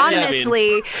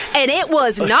anonymously. And it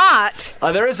was not.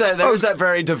 There is that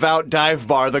very devout dive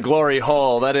bar, the Glory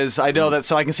Hole. That is, I know that,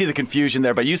 so I can see the confusion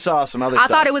there. But you saw some other I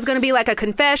stuff. thought it was going to be like a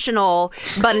confessional,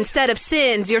 but instead of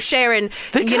sins, you're sharing,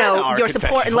 your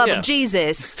support and love of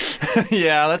Jesus.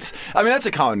 Yeah, that's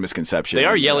a common misconception. They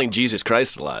are yelling Jesus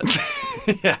Christ a lot.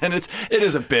 Yeah, and it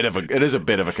is a bit of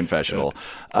a confessional.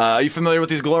 Are you familiar with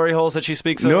these glory holes that she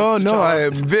speaks of? No, I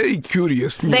am very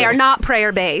curious. They are not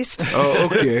prayer based. Oh,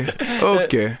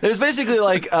 okay. There's basically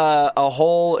like a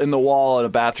hole in the wall in a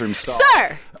bathroom stall.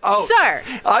 Sir! Oh, Sir,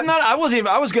 I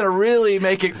was gonna really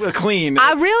make it clean.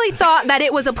 I really thought that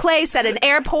it was a place at an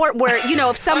airport where,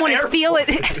 if someone is feeling...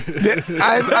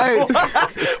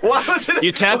 Why was it?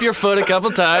 You tap your foot a couple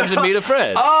times and meet a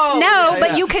friend.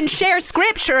 But you can share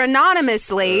scripture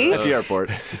anonymously At the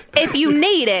airport. if you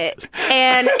need it,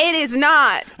 and it is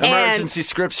not. Emergency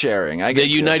script sharing. I The get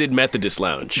you. United Methodist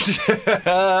Lounge.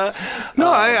 No,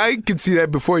 I could see that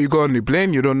before you go on the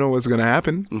plane. You don't know what's going to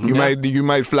happen. You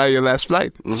might fly your last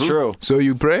flight. It's true. So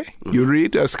you pray, you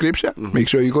read a scripture, make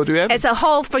sure you go to heaven. It's a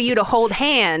hole for you to hold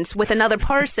hands with another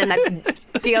person that's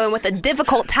dealing with a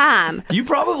difficult time. You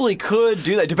probably could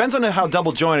do that. Depends on how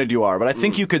double jointed you are, but I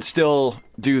think you could still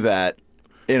do that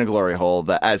in a glory hole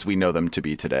that as we know them to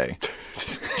be today.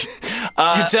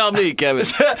 You tell me, Kevin.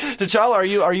 T'Challa, are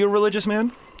you a religious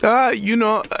man?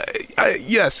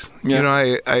 Yes.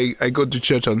 Yeah. I go to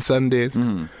church on Sundays,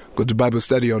 go to Bible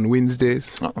study on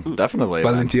Wednesdays, Oh, definitely.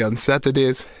 volunteer on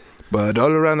Saturdays. But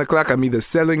all around the clock, I'm either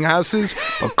selling houses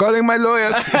or calling my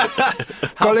lawyers.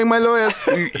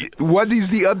 What is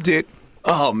the update?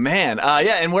 Oh man,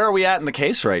 and where are we at in the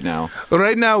case right now?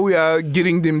 Right now, we are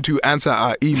getting them to answer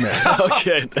our email.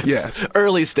 Okay. That's Yes.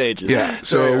 Early stages. Yeah,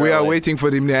 so Very we are early. waiting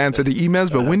for them to answer the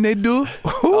emails, but when they do,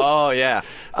 Oh yeah,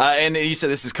 and you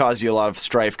said this has caused you a lot of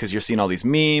strife because you're seeing all these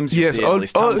memes, you're seeing all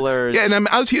these Tumblrs. yeah, and I'm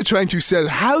out here trying to sell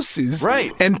houses.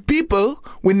 Right. And people,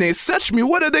 when they search me,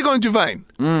 what are they going to find?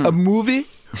 A movie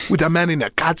with a man in a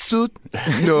catsuit?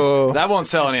 No. That won't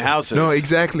sell any houses. No,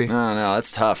 exactly. No,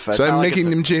 that's tough. It's So not I'm like making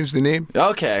it's them change the name.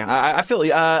 Okay, I feel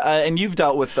you. And you've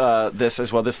dealt with this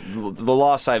as well. The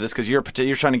law side of this because you're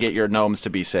trying to get your gnomes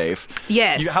to be safe.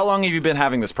 Yes. How long have you been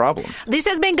having this problem? This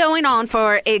has been going on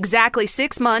for exactly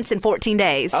 6 months and 14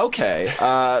 days. Okay,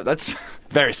 that's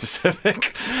very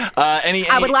specific.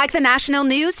 I would like the national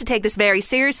news to take this very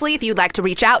seriously. If you'd like to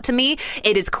reach out to me,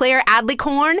 it is Claire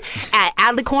Adleycorn at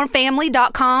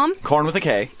adleycornfamily.com. corn with a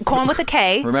K. Corn with a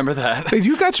K. Remember that. Hey,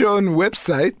 you got your own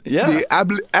website? Yeah. The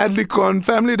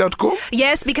adleycornfamily.com?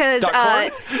 Yes, because Corn?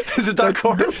 Is it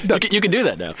 .corn? You can do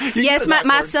that now. yes,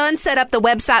 my son set up the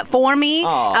website for me.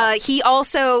 He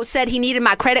also said he needed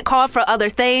my credit card for other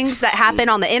things that happen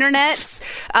on the internets,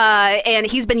 and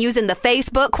he's been using the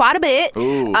Facebook quite a bit.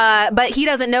 But he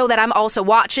doesn't know that I'm also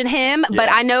watching him. But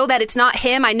I know that it's not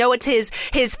him. I know it's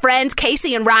his friends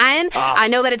Casey and Ryan. I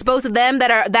know that it's both of them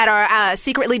that are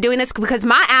secretly doing this because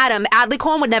my Adam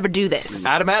Adleycorn would never do this.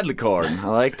 Adam Adleycorn. I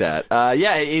like that.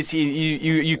 Is he?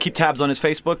 You keep tabs on his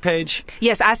Facebook page?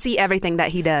 Yes, I see everything that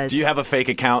he does. Do you have a fake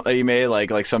account that you made,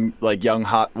 like some young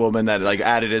hot woman that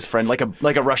added his friend, like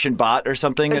a Russian bot or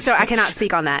something? So I cannot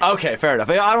speak on that. Okay, fair enough.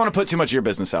 I don't want to put too much of your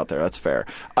business out there. That's fair.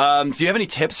 Do you have any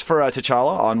tips for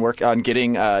T'Challa on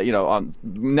getting on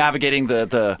navigating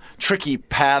the tricky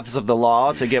paths of the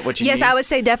law to get what you need? Yes, I would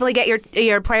say definitely get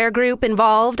your prayer group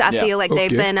involved. I Yeah. feel like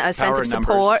they've Okay. been a sense Power of in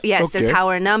numbers. support. Yes, Okay. there's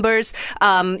power in numbers.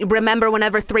 Remember,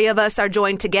 whenever 3 of us are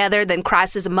joined together, then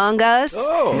Christ is among us.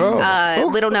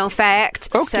 Little known fact.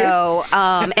 Okay. So,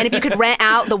 and if you could rent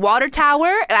out the water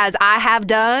tower, as I have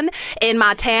done in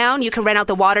my town, you can rent out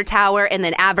the water tower and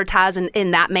then advertise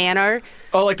in that manner.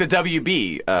 Oh, like the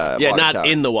WB. Yeah, water not tower.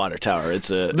 in the water tower.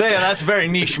 It's a. Yeah, that's a very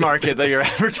niche market that you're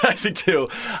advertising to.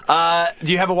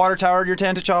 Do you have a water tower at your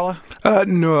town, T'Challa?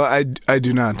 No, I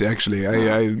do not actually.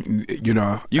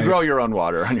 You grow your own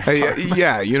water on your farm.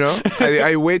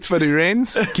 I wait for the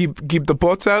rains, keep the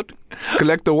pots out,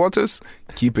 collect the waters,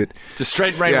 keep it. Just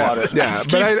straight rainwater. Yeah,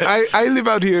 Just but keep- I live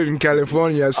out here in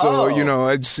California, so Oh.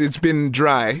 it's been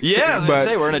dry. Yeah, I was gonna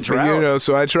say, we're in a drought.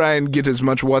 So I try and get as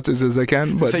much waters as I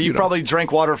can. But So you probably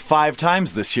drank water 5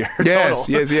 times this year. yes,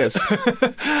 total. yes.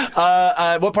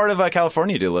 What part of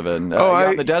California do you live in? You I-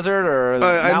 out in the desert or the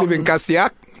I live in mountains?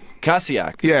 Casiac.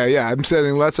 Casiac. Yeah. I'm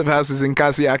selling lots of houses in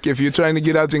Casiac. If you're trying to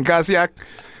get out in Casiac,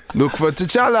 look for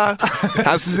T'Challa.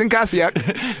 Houses in Casiac.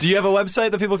 Do you have a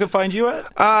website that people can find you at?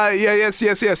 Yes.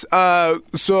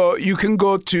 So you can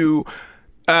go to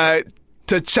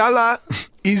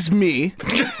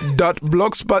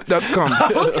T'Challaisme.blogspot.com.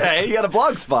 Okay, you got a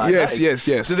blog spot. Yes, Nice.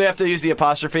 yes. Do they have to use the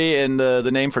apostrophe in the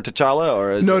name for T'Challa,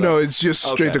 or is No, it's just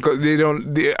straight. Okay. They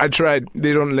don't. I tried.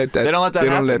 They don't let that. They don't let that. They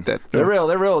happen? don't let that. They're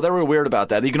No. real weird about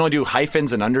that. You can only do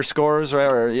hyphens and underscores,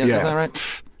 right? Or, Yeah. Is that right?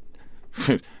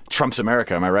 Trump's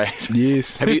America, am I right?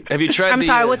 Yes. Have you tried? I'm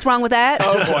sorry, what's wrong with that?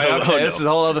 Oh boy, okay, this is a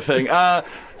whole other thing. Matt,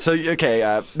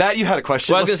 you had a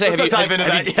question. Well, I was going to say, Let's not dive into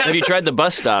that yet. have you tried the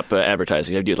bus stop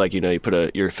advertising? Have you you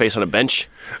put your face on a bench?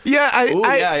 Yeah,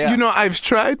 yeah. You know, I've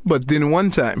tried, but then one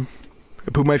time,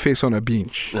 I put my face on a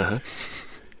bench.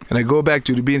 And I go back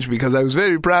to the bench because I was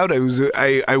very proud.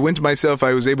 I went myself.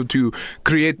 I was able to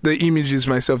create the images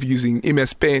myself using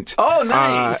MS Paint. Oh,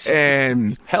 nice.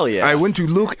 And Hell yeah. I went to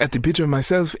look at the picture of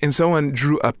myself, and someone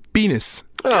drew a penis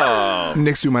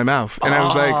next to my mouth. And I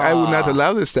was like, I would not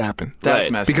allow this to happen. That's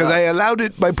Right. messed Because up. I allowed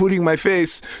it by putting my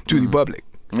face to the public.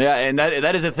 Yeah, and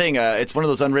that is a thing. It's one of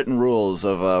those unwritten rules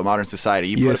of modern society.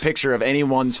 You put Yes. a picture of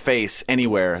anyone's face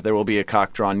anywhere, there will be a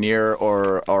cock drawn near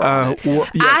or on it. Yes.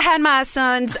 I had my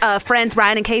son's friends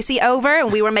Ryan and Casey over,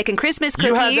 and we were making Christmas cookies.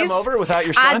 You had them over without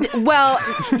your son?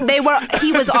 They were.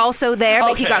 He was also there,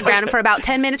 but he Okay, got grounded for about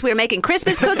 10 minutes. We were making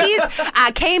Christmas cookies.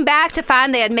 I came back to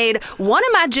find they had made one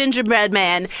of my gingerbread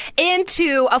men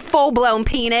into a full-blown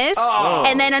penis,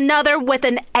 and then another with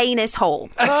an anus hole.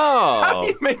 Oh,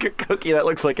 You make a cookie that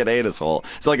looks like an anus hole.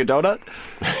 It's like a donut?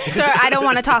 Sir, I don't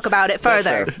want to talk about it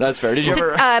further. That's fair. Did you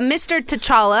ever... Mr.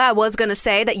 T'Challa, I was going to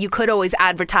say that you could always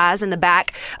advertise in the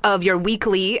back of your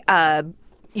weekly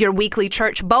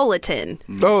church bulletin.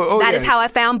 That is yes. how I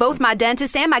found both my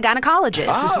dentist and my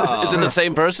gynecologist. is it the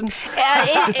same person?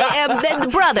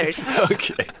 Brothers.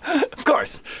 Okay. Of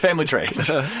course, family trait.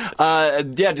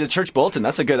 The church bulletin.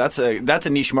 That's a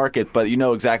niche market, but you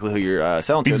know exactly who you're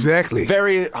selling to. Exactly.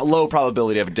 Very low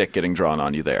probability of a dick getting drawn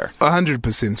on you there.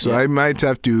 100%. So I might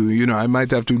have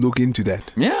to, look into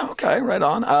that. Yeah. Okay. Right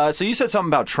on. So you said something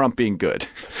about Trump being good.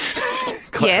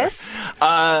 Yes.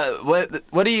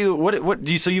 What do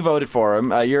you? So you voted for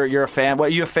him. You're a fan. What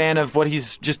are you a fan of? What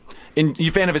he's just? You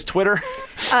a fan of his Twitter?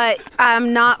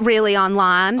 I'm not really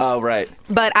online. Oh right.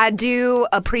 But I do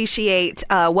appreciate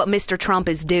what Mr. Trump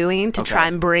is doing to try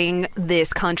and bring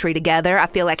this country together. I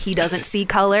feel like he doesn't see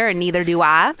color, and neither do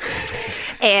I.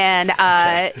 And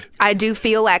I do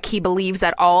feel like he believes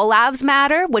that all lives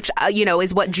matter, which,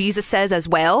 is what Jesus says as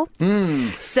well.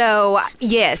 So,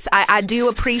 yes, I do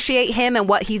appreciate him and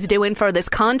what he's doing for this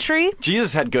country.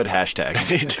 Jesus had good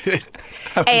hashtags.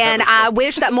 And I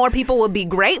wish that more people would be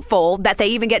grateful that they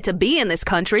even get to be in this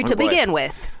country to boy. begin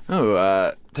with.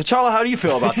 Oh, T'Challa, how do you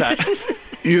feel about that?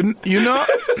 You know,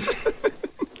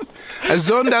 I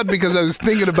zoned out because I was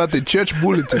thinking about the church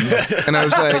bulletin, and I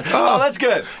was like, Oh, that's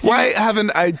good. Why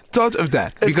haven't I thought of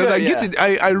that? Because good, I get yeah.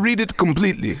 it. I read it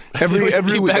completely every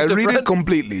You week. back I to read front? it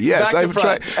completely. Yes, Back to I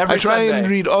front, try. every I try and Sunday.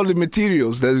 read all the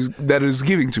materials that is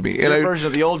giving to me. Your version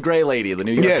of the old gray lady, the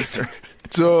New York. Yes.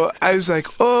 So I was like,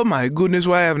 oh my goodness,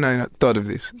 why haven't I not thought of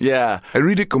this? Yeah. I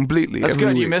read it completely. That's every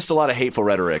good. week. You missed a lot of hateful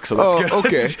rhetoric, so that's good.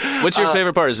 Okay. What's your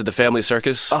favorite part? Is it the family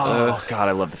circus? Oh God,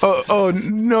 I love the. Oh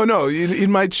no!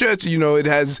 In my church, it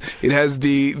has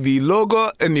the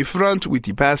logo in the front with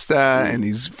the pastor and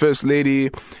his first lady,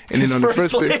 and His then on the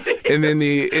first first page, lady. and then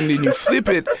you flip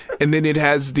it, and then it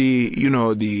has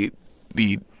the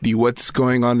what's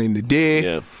going on in the day,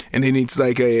 Yeah. and then it's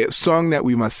like a song that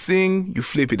we must sing. You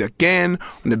flip it again.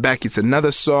 On the back, it's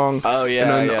another song. Oh,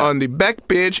 yeah, And yeah. on the back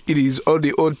page, it is all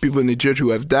the old people in the church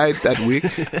who have died that week,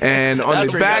 and on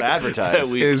That's the where you gotta back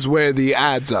advertise. is where the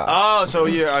ads are. Oh, so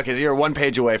you're 1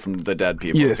 page away from the dead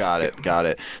people. Yes. Got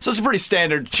it. So it's a pretty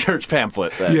standard church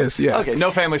pamphlet then. Yes. Okay, no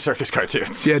family circus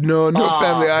cartoons. Yeah, no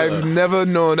family. I've never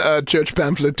known a church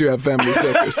pamphlet to have family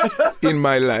circus in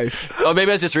my life. Oh,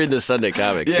 maybe I was just reading the Sunday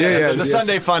comics. Yeah, the yes.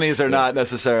 Sunday funnies are not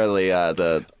necessarily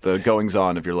the goings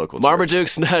on of your local church.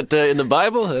 Marmaduke's not in the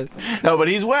Bible? No, but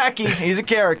he's wacky. He's a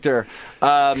character.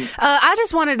 I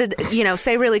just wanted to,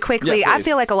 say really quickly, Yeah, I please.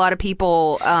 feel like a lot of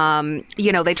people,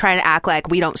 they try to act like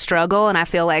we don't struggle. And I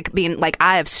feel like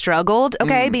I have struggled,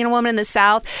 being a woman in the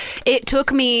South. It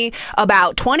took me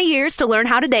about 20 years to learn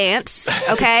how to dance,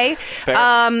 okay?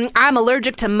 I'm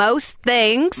allergic to most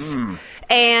things.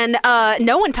 And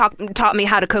no one taught me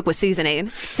how to cook with seasoning.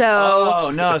 So Oh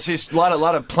no! So it's a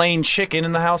lot of plain chicken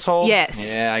in the household.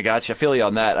 Yes. Yeah, I got you. I feel you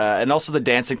on that. And also the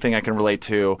dancing thing, I can relate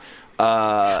to.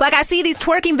 Like I see these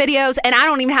twerking videos, and I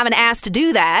don't even have an ass to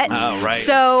do that. Oh, right.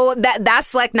 So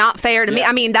that's like not fair to me.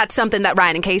 I mean, that's something that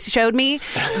Ryan and Casey showed me,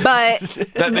 but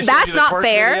that's not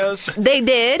fair. Videos? They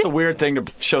did. It's a weird thing to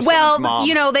show Well, someone's mom.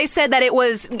 you know, they said that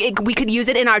we could use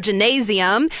it in our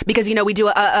gymnasium because, you know, we do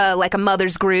a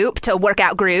mother's group, to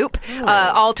workout group,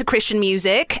 all to Christian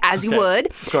music, as you would.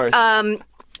 Of course.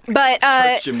 But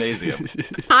Church gymnasium.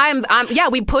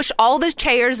 we push all the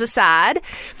chairs aside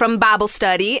from Bible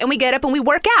study and we get up and we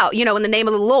work out, you know, in the name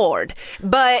of the Lord.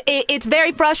 But it's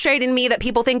very frustrating to me that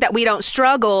people think that we don't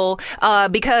struggle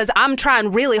because I'm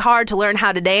trying really hard to learn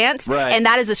how to dance, and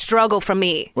that is a struggle for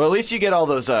me. Well, at least you get all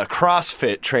those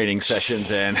CrossFit training sessions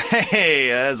in. Hey,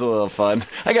 that's a little fun.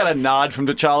 I got a nod from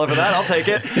T'Challa for that. I'll take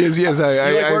it. Yes,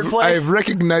 wordplay? I've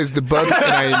recognized the bug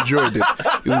and I enjoyed it.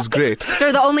 It was great.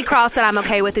 So the only cross that I'm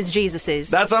okay with is Jesus's.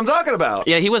 That's what I'm talking about.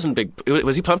 Yeah, he wasn't big.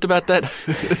 Was he pumped about that?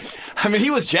 I mean, he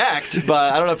was jacked,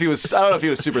 but I don't know if he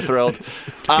was super thrilled.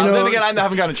 Then again, I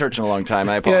haven't gone to church in a long time.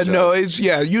 I apologize.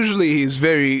 Usually he's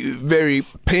very, very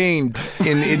pained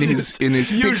in his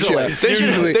Usually. picture.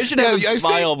 They should have him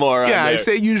smile more. Yeah, I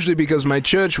say usually because my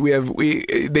church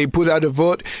they put out a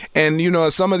vote, and you know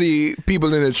some of the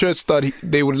people in the church thought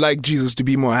they would like Jesus to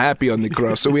be more happy on the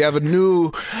cross. So we have a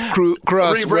new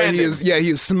cross where he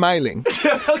is smiling.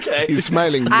 Okay. He's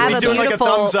smiling. I have He's a doing like a beautiful-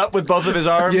 thumbs up with both of his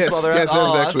arms. Yes, while they're yes,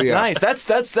 exactly, yeah. Nice. That's.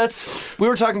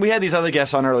 We had these other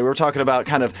guests on earlier. We were talking about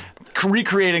kind of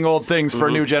recreating old things for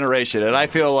a new generation, and I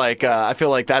feel like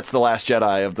that's the last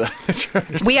Jedi of the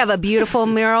church. We have a beautiful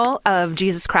mural of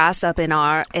Jesus Christ up in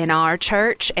our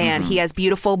church, and he has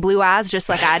beautiful blue eyes, just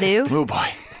like I do. Oh boy.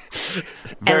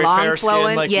 And Very long fair flowing,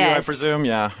 skin, like yes. you, I presume.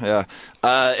 Yeah.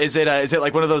 Is it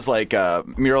like one of those like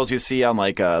murals you see on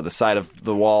like the side of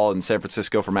the wall in San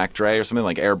Francisco for Mac Dre or something,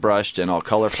 like airbrushed and all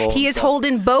colorful? He is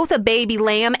holding both a baby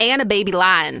lamb and a baby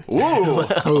lion. Ooh.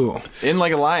 Oh. In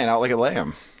like a lion, out like a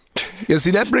lamb. Yeah,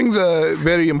 see, that brings a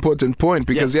very important point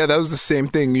because, that was the same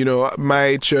thing. You know,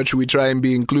 my church, we try and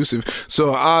be inclusive.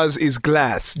 So ours is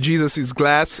glass. Jesus is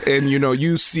glass, and, you know,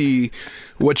 you see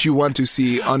what you want to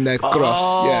see on that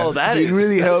cross. It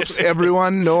really helps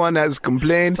everyone. No one has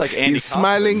complained. like Andy he's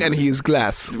smiling and he is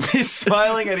glass. He's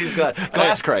smiling and he's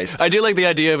glass Christ. I do like the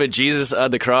idea of a Jesus on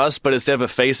the cross, but instead of a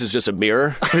face, is just a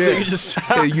mirror.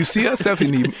 Yeah. You see yourself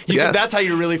in him. That's how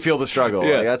you really feel the struggle.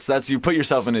 Yeah. Like, that's you put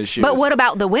yourself in his shoes. But what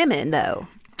about the women, though?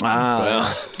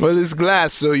 Well, it's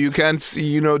glass, so you can't see,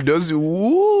 you know, does it,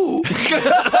 woo.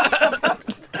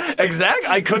 exactly.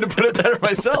 I couldn't have put it better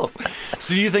myself.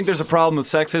 So do you think there's a problem with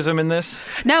sexism in this?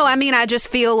 No, I mean, I just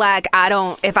feel like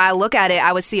if I look at it,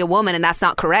 I would see a woman, and that's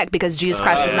not correct because Jesus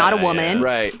Christ was not a woman. Yeah.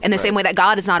 Right. In the same way that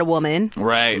God is not a woman.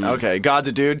 Right. Okay. God's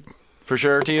a dude, for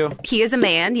sure, to you? He is a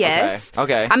man, yes.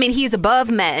 Okay. I mean, he's above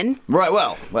men. Right.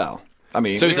 Well. I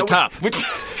mean, So he's a top.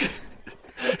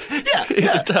 Yeah,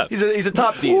 He's a top. He's a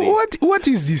top deity. What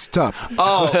is this top?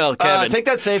 Oh, Well, Kevin. take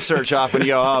that safe search off when you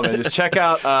go home and just check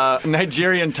out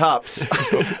Nigerian tops.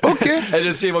 Okay. And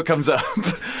just see what comes up.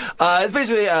 It's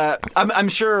basically, I'm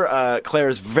sure Claire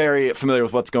is very familiar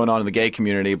with what's going on in the gay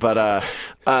community, but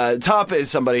top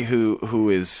is somebody who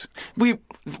is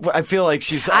I feel like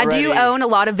she's already, I do own a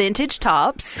lot of vintage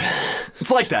tops.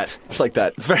 It's like that.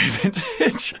 It's very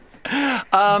vintage.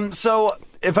 So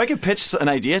if I could pitch an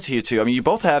idea to you two, I mean, you're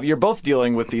both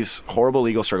dealing with these horrible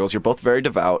legal struggles. You're both very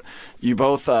devout. You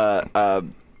both,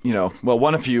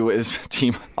 one of you is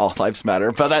Team All Lives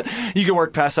Matter, but that you can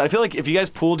work past that. I feel like if you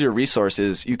guys pooled your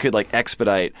resources, you could like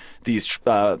expedite these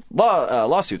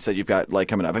lawsuits that you've got like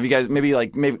coming up. Have you guys maybe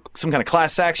some kind of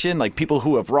class action, like people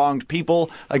who have wronged people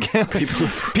against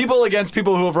people against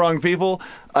people who have wronged people?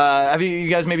 Have you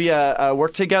guys maybe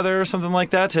worked together or something like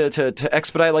that to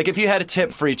expedite? Like if you had a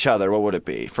tip for each other, what would it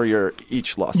be for your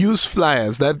each lawsuit? Use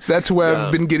flyers. That's where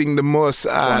I've been getting the most.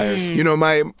 You know,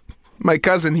 my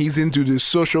cousin, he's into the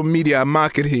social media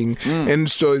marketing, and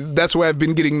so that's where I've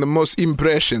been getting the most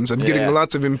impressions. I'm getting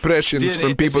lots of impressions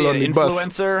from people on the bus.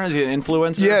 Is he an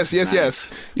influencer?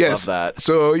 Yes. Love that.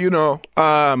 So, you know,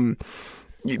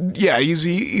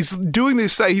 he's doing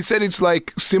this. He said it's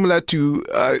like similar to.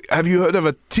 Have you heard of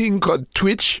a thing called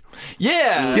Twitch?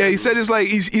 Yeah. Yeah, he said it's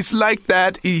like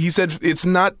that. He said it's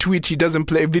not Twitch. He doesn't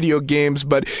play video games,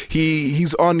 but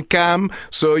he's on cam.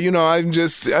 So you know,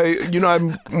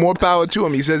 I'm more power to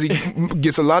him. He says he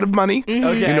gets a lot of money.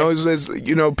 Okay. You know, he says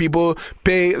people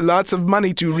pay lots of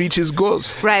money to reach his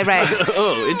goals. Right.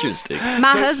 Oh, interesting.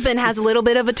 My husband has a little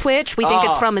bit of a twitch. We think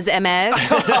it's from his MS.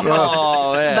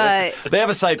 Oh man. But they have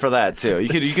a site for that too. You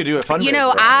could do a fundraiser. You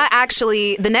know, I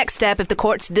actually, the next step, if the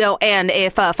courts don't, and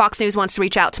if Fox News wants to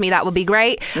reach out to me, that would be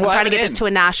great. I'm trying to get this to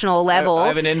a national level. I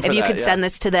have an in for if you that, could send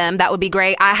this to them, that would be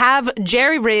great. I have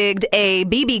jerry-rigged a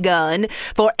BB gun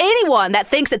for anyone that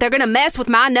thinks that they're going to mess with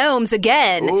my gnomes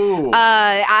again.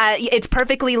 It's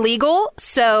perfectly legal,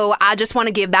 so I just want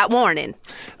to give that warning.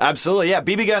 Absolutely, yeah.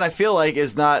 BB gun, I feel like,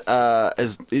 is not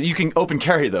as you can open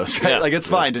carry those, right? Yeah. Like it's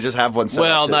fine to just have one. Set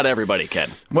Well, up to, not everybody can.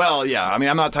 Well, yeah. I mean,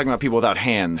 I'm not talking about people without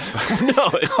hands.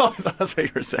 No. Oh, that's what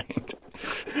you were saying.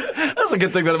 That's a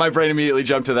good thing that my brain immediately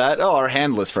jumped to that. Oh, our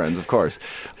handless friends, of course.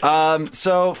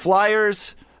 So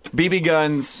flyers, BB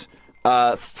guns,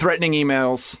 threatening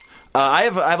emails. I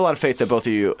have a lot of faith that both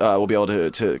of you will be able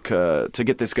to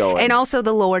get this going. And also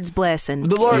the Lord's blessing.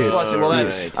 The Lord's blessing. Well,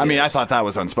 that's. Right, I mean, yes. I thought that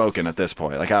was unspoken at this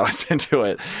point. Like I was into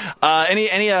it.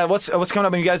 What's coming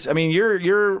up? And you guys. I mean,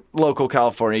 you're local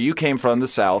California. You came from the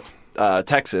South.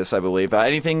 Texas, I believe.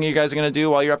 Anything you guys are going to do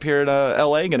while you're up here in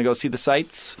L.A.? Going to go see the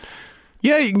sights?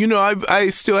 Yeah, you know,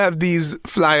 I still have these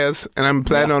flyers, and I'm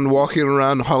planning on walking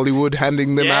around Hollywood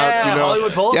handing them out. You know,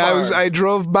 Hollywood Boulevard. Yeah, I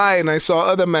drove by and I saw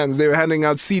other men. They were handing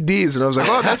out CDs, and I was like,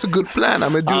 oh, that's a good plan.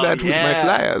 I'm gonna do that with my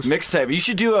flyers. Mixtape. You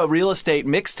should do a real estate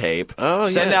mixtape. Oh,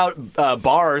 Send yeah. out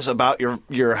bars about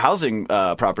your housing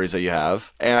properties that you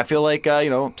have, and I feel like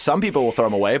some people will throw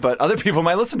them away, but other people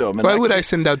might listen to them. And Why would I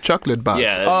send out chocolate bars?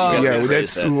 Yeah, yeah,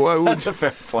 that's That's a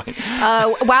fair point.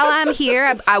 While I'm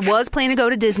here, I was planning to go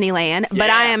to Disneyland, but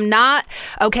Yeah. I am not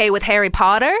okay with Harry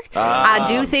Potter. I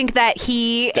do think that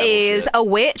he is a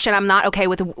witch, and I'm not okay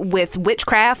with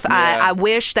witchcraft. I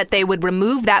wish that they would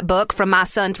remove that book from my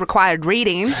son's required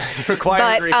reading.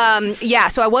 reading.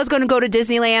 So I was going to go to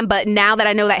Disneyland, but now that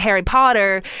I know that Harry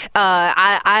Potter,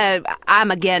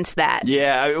 I'm against that.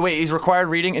 Yeah. Wait, he's required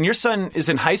reading, and your son is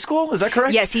in high school. Is that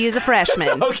correct? Yes, he is a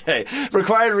freshman. Okay.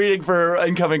 Required reading for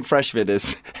incoming freshmen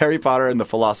is Harry Potter and the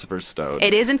Philosopher's Stone.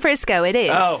 It is in Frisco. It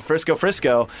is. Oh, Frisco.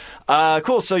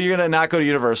 Cool. So you're going to not go to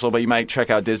Universal, but you might check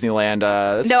out Disneyland.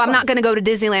 No, I'm not going to go to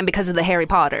Disneyland because of the Harry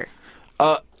Potter.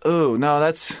 No,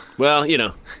 that's... Well, you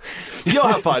know. You'll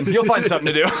have fun. You'll find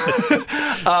something to do.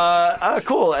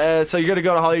 Cool. So you're going to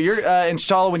go to Hollywood. You're in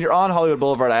Chalo, when you're on Hollywood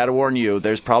Boulevard, I had to warn you,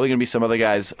 there's probably going to be some other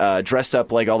guys dressed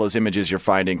up like all those images you're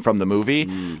finding from the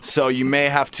movie. So you may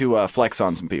have to flex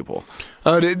on some people.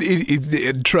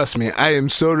 Trust me, I am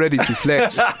so ready to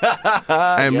flex.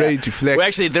 I am ready to flex. Well,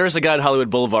 actually, there's a guy on Hollywood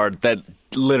Boulevard that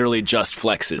literally just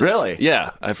flexes. Really? Yeah,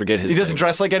 I forget his name. He doesn't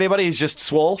dress like anybody. He's just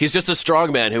swole. He's just a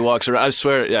strong man who walks around. I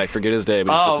swear, I forget his name.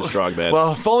 He's just a strong man.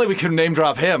 Well, if only we could name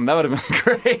drop him. That would have been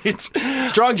great.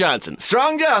 Strong Johnson.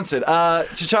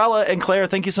 T'Challa and Claire,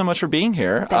 thank you so much for being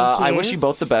here. Thank you. I wish you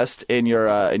both the best in your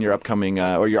upcoming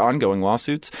or your ongoing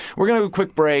lawsuits. We're going to do a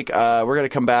quick break. We're going to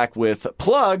come back with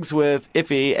plugs with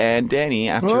Iffy and Danny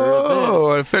after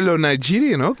Oh, this. a fellow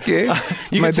Nigerian. Okay,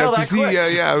 You can tell have that to see. quick.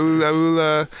 I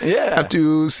will have to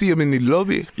see him in the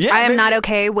lobby. Yeah, I am maybe- not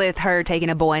okay with her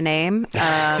taking a boy name.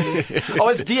 Oh,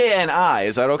 it's Dani.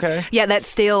 Is that okay? Yeah, that's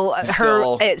still her.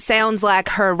 Still- It sounds like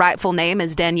her rightful name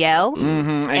is Danielle.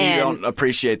 And you don't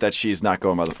appreciate that she's not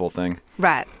going by the full thing.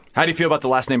 Right. How do you feel about the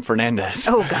last name Fernandez?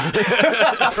 Oh, God.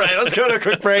 All right, let's go to a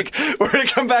quick break. We're going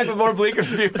to come back with more Bleak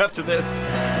Review after this.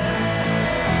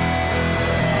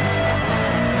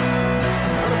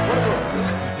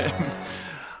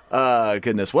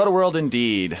 Goodness, what a world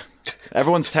indeed.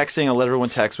 Everyone's texting. I'll let everyone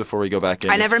text before we go back in.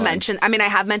 I It's never fine. mentioned, I mean, I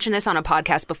have mentioned this on a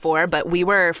podcast before, but we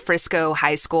were Frisco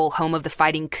High School, home of the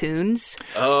Fighting Coons.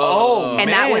 Oh, And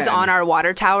that was man. on our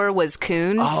water tower was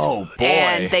Coons. Oh, boy.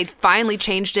 And they finally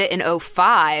changed it in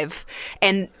 2005.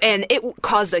 And it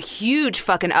caused a huge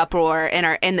fucking uproar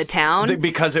in the town.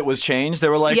 Because it was changed? They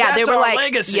were like, Yeah, that's they were our like,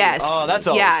 legacy. yes. Oh, that's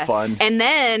always fun. And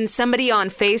then somebody on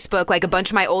Facebook, like a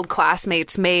bunch of my old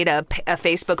classmates, made a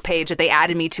Facebook page that they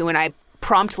added me to, and I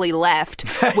promptly left,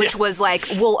 which was like,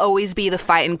 we'll always be the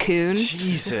Fightin' Coons.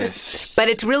 Jesus. But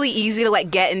it's really easy to like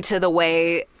get into the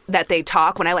way that they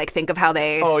talk when I like think of how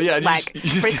they like you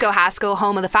just- Frisco High School,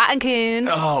 home of the Fightin' Coons.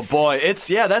 Oh boy,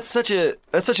 that's such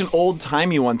an old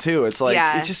timey one too. It's like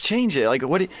Yeah. it just change it. Like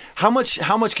how much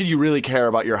could you really care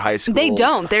about your high school? They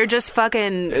don't. They're just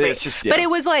fucking. It's just- But yeah. it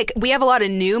was like we have a lot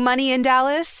of new money in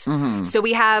Dallas, so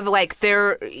we have like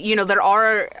there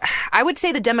are. I would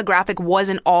say the demographic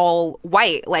wasn't all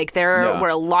white. Like there were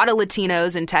a lot of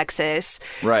Latinos in Texas,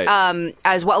 Right.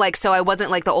 As well. Like so, I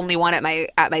wasn't like the only one at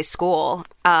my school.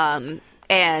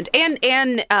 and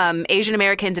Asian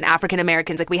Americans and African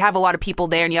Americans. Like we have a lot of people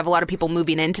there, and you have a lot of people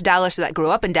moving into Dallas or that grew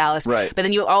up in Dallas. Right. But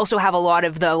then you also have a lot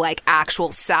of the like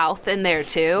actual South in there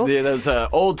too. Yeah, that's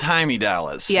old-timey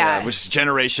Dallas. Yeah. Which is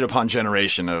generation upon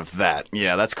generation of that.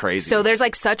 Yeah, that's crazy. So there's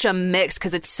like such a mix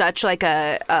because it's such like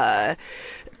a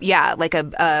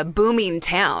booming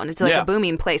town. It's like a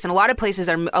booming place, and a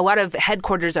lot of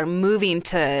headquarters are moving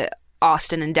to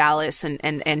Austin and Dallas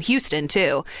and Houston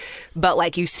too, but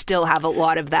like you still have a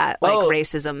lot of that like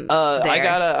racism there.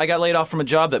 I got laid off from a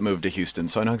job that moved to Houston,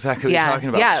 so I know exactly what you're talking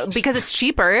about. Yeah, because it's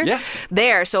cheaper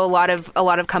there, so a lot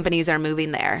of companies are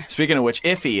moving there. Speaking of which,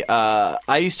 Iffy,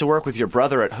 I used to work with your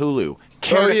brother at Hulu.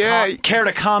 Care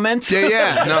to comment?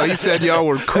 Yeah. No, he said y'all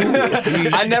were cool.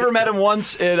 I never met him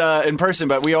once in person,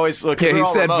 but we always look. Yeah, he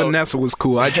said Vanessa was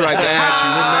cool. I tried to add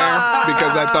you in there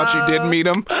because I thought you did meet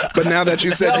him, but now that you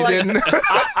said you didn't,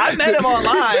 I met him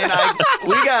online.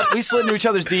 We slid into each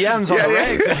other's DMs on the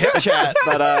regs and hip chat.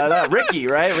 But Ricky,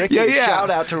 right? Ricky, shout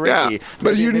out to Ricky. Yeah.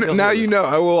 But you know,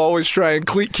 I will always try and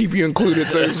keep you included.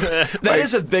 So that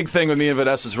is a big thing with me and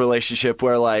Vanessa's relationship,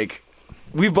 where like.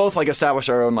 We've both like established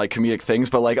our own like comedic things,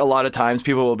 but like a lot of times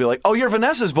people will be like, "Oh, you're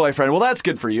Vanessa's boyfriend." Well, that's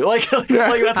good for you. Like that's a credit.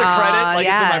 Like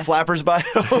it's in my Flappers bio.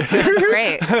 That's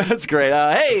great. That's great.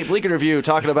 Hey, Bleak and Review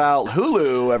talking about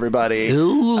Hulu. Everybody,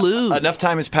 Hulu. Enough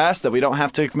time has passed that we don't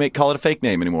have to call it a fake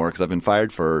name anymore because I've been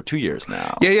fired for 2 years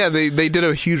now. Yeah. They did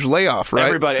a huge layoff, right?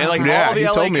 Everybody and like all the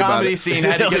LA comedy scene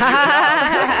had to get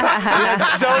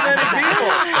so many people.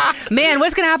 Man,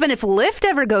 what's gonna happen if Lyft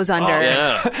ever goes under? Oh,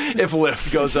 yeah. If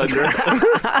Lyft goes under.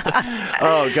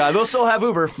 Oh God, they'll still have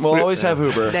Uber. We'll always have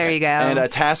Uber. There you go. And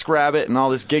TaskRabbit and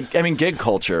all this gig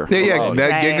culture. Yeah,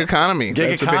 that gig economy.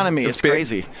 Gig economy. It's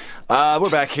crazy. We're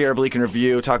back here, Bleak and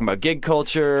Review, talking about gig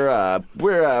culture.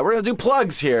 We're gonna do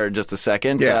plugs here in just a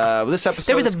second. Yeah. This episode.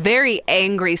 There was a very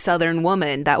angry Southern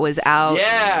woman that was out.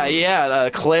 Yeah.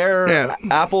 Claire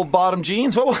Apple Bottom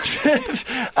Jeans. What was it?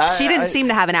 She didn't seem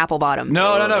to have an apple bottom.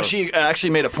 No. She actually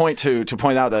made a point to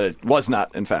point out that it was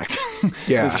not, in fact.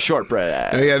 Yeah. It was a shortbread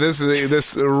ad. Yeah,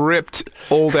 this ripped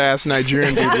old ass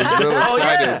Nigerian dude was real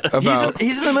excited about.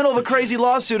 He's in the middle of a crazy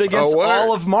lawsuit against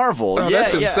all of Marvel. Oh,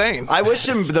 that's insane. I wished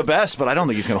him the best, but I don't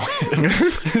think he's gonna win.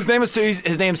 His name's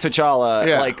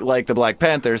T'Challa, like the Black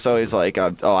Panther. So he's like,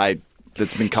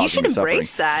 that's been causing He should me suffering.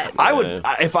 embrace that. I would,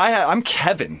 I'm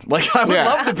Kevin. Like I would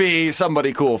love to be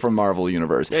somebody cool from Marvel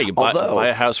Universe. Yeah, you can buy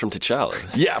a house from T'Challa.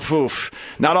 Yeah, oof.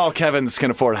 Not all Kevins can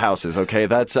afford houses. Okay,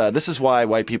 that's this is why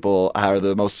white people are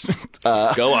the most.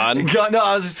 Go on.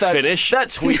 Finish that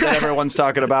tweet that everyone's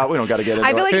talking about. We don't got to get into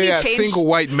I feel like if you change single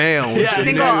white male.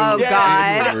 single. Oh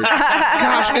God.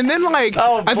 Gosh, and then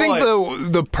I think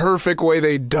the perfect way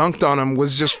they dunked on him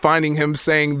was just finding him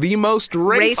saying the most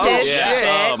racist shit.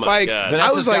 Oh my God.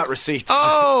 Vanessa's I was like, got receipts.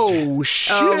 Oh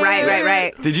shit! Oh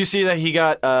right. Did you see that he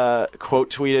got quote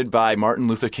tweeted by Martin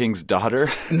Luther King's daughter?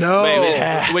 No.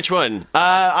 Wait, which one?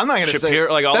 I'm not going to say.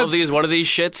 Shapiro, like all of these, one of these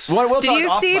shits? Did you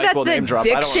see that the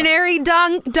dictionary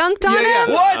dunked on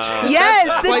him? What?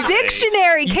 Yes, the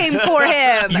dictionary came for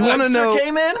him. You want to know?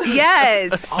 Came in?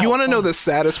 Yes. You want to know the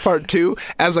saddest part too?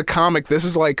 As a comic, this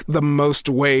is like the most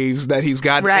waves that he's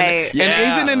got. Right.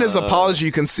 And even in his apology,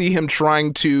 you can see him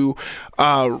trying to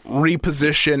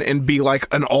reposition and be like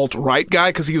an alt-right guy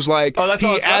because he was like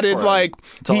he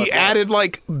added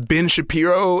like Ben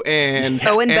Shapiro and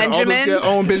Owen Benjamin.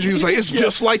 Owen Benjamin. He was like, it's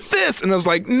just like this, and I was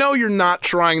like, no, you're not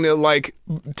trying to like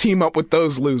team up with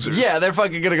those losers. Yeah, they're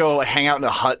fucking gonna go hang out in a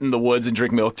hut in the woods and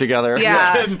drink milk together.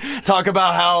 Yeah. And talk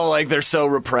about how like they're so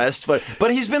repressed. But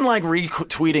he's been like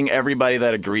retweeting everybody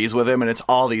that agrees with him, and it's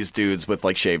all these dudes with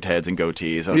like shaved heads and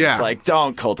goatees. And I'm just like,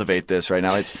 don't cultivate this right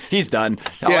now. He's done.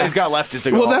 All he's got left is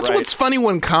to go. Well, that's what's funny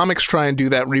when comics try and do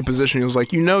that repositioning. It was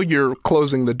like, you're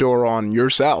closing the door on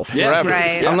yourself forever.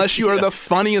 Right. Unless you are the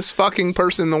funniest fucking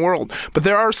person in the world. But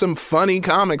there are some funny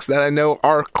comics that I know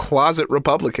are closet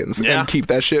Republicans and keep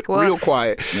that shit real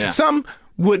quiet. Yeah. Some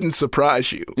wouldn't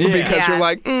surprise you because you're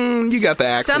like, you got the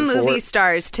accent. Some movie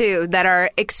stars too that are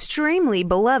extremely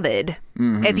beloved.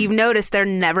 Mm-hmm. If you've noticed, they're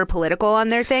never political on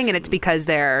their thing, and it's because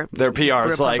their PR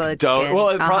is like don't.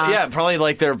 Well, probably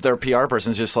like their PR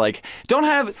person's just like don't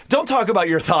talk about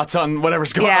your thoughts on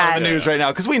whatever's going on in the news right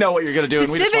now because we know what you're going to do.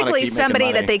 Specifically, and we just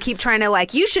somebody that they keep trying to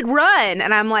like, you should run,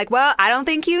 and I'm like, well, I don't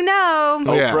think you know.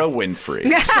 Oprah Winfrey.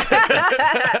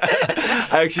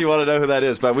 I actually want to know who that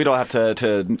is, but we don't have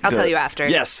to. I'll tell you after.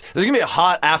 Yes, there's gonna be a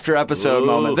hot after episode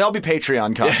moment. There'll be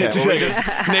Patreon content where we just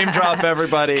name drop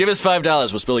everybody. Give us $5.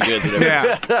 We'll spill the goods.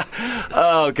 Yeah.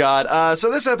 Oh, God.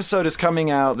 So this episode is coming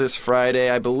out this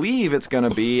Friday. I believe it's going to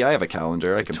be... I have a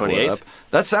calendar. I can pull it 28th? up.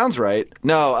 That sounds right.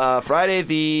 No, Friday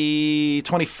the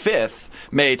 25th.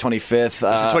 May 25th. It's the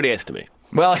 28th to me.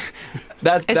 Well, It's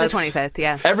that's... the 25th,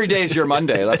 yeah. Every day is your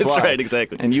Monday. That's why. right,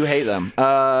 exactly. And you hate them.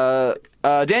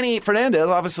 Danny Fernandez,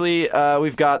 obviously,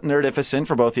 we've got Nerdificent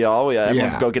for both of y'all.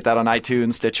 Everyone go get that on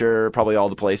iTunes, Stitcher, probably all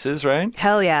the places, right?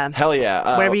 Hell yeah. Hell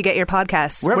yeah. Wherever you get your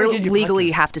podcasts. wherever We you get your legally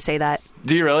podcasts. have to say that.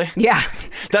 Do you really? Yeah.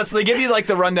 They give you like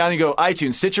the rundown. You go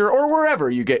iTunes, Stitcher, or wherever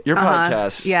you get your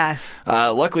podcasts. Yeah.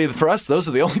 Luckily for us, those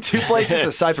are the only two places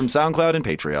aside from SoundCloud and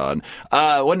Patreon.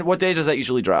 What day does that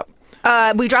usually drop?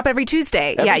 We drop every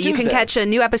Tuesday. You can Tuesday. catch a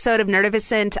new episode of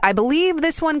Nerdificent. I believe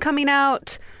this one coming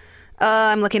out...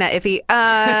 I'm looking at Iffy.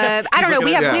 I don't know.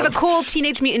 We have a cool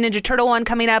Teenage Mutant Ninja Turtle one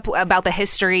coming up about the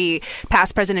history,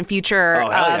 past, present, and future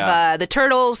of the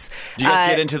Turtles. Do you guys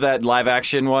get into that live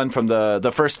action one from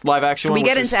the first live action one? We get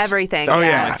which into is everything. Oh, My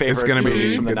yeah. favorite It's going to be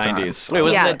movies from the a good time. 90s.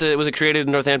 Wait, Yeah. was it created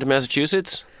in Northampton,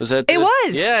 Massachusetts? Was that? It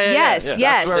was. Yes,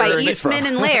 Yes, by where he's Eastman from.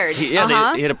 and Laird. He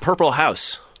had a purple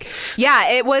house.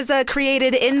 Yeah, it was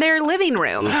created in their living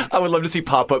room. I would love to see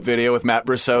pop-up video with Matt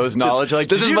Brousseau's knowledge. Like,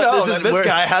 this did is you what- know this that is this where-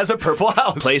 guy has a purple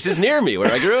house? Places near me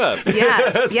where I grew up. Yeah,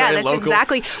 very that's local.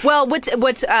 exactly. Well,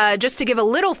 what's just to give a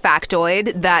little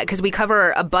factoid that because we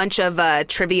cover a bunch of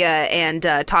trivia and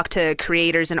talk to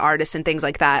creators and artists and things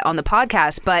like that on the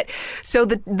podcast. But so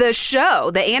the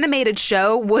animated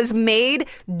show was made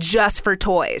just for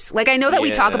toys. Like I know that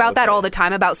we talk about that all the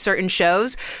time about certain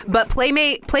shows, but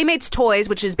Playmates Toys,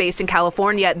 which is based in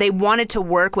California, they wanted to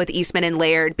work with Eastman and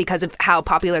Laird because of how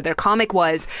popular their comic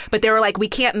was, but they were like, we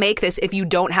can't make this if you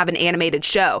don't have an animated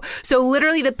show. So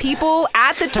literally the people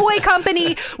at the toy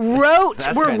company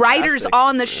were writers fantastic.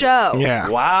 on the show. Yeah.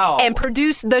 Wow. And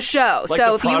produced the show. Like so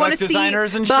the if you want product to see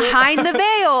designers and shit? behind the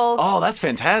veil. Oh, that's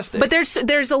fantastic. But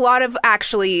there's a lot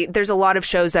of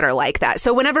shows that are like that.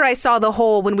 So whenever I saw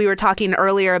when we were talking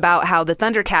earlier about how the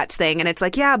Thundercats thing, and it's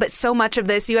like, yeah, but so much of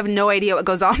this, you have no idea what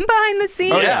goes on behind the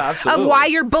scenes yeah, absolutely. of why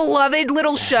your beloved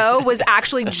little show was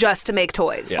actually just to make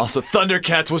toys. Also,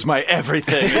 Thundercats was my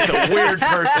everything. It's a weird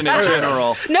person in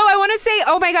general. No, I want to say,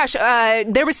 oh my gosh,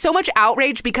 there was so much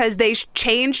outrage because they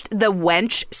changed the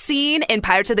wench scene in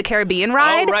Pirates of the Caribbean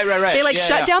ride. Oh, right. They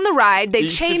shut down the ride. They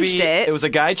used to changed be- it. It was a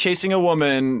guy chasing a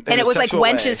woman, And it was like sexual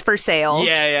way. wenches for sale.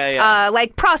 Yeah.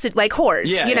 Like prostitute, like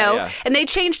whores, Yeah, you know? yeah. And they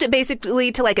changed it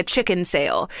basically to like a chicken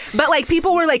sale. But like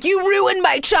people were like, you ruined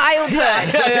my childhood.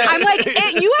 I'm like,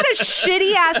 you had a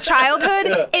shitty ass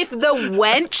childhood if the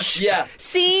wench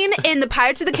scene in the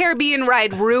Pirates of the Caribbean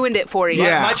ride ruined it for you.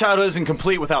 Yeah. My childhood isn't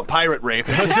complete without pirate rape.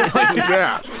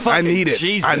 Yeah. I need it.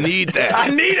 Jesus. I need that. I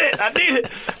need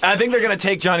it. And I think they're going to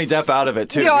take Johnny Depp out of it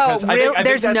too. No, because I think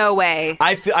there's that's- no way.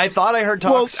 I thought I heard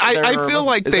Well, talks. I feel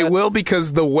like they will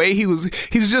because the way he's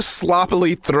just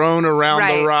sloppily thrown around the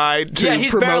Right. ride to Yeah,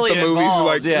 he's promote barely the movies. He's involved,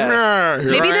 like, yeah. "Nah,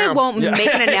 here Maybe I they am." won't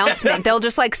make an announcement. They'll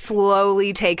just like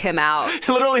slowly take him out.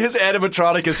 Literally, his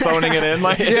animatronic is phoning it in.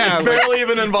 Like, Yeah, he's barely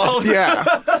even involved.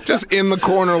 Yeah, just in the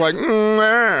corner, like,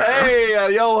 nah. Hey,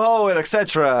 yo ho, and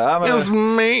etc. It's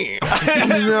me,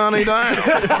 Johnny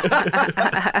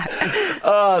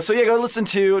Depp. So yeah, go listen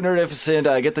to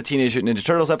Nerdificent. Get the Teenage Mutant Ninja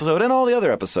Turtles episode and all the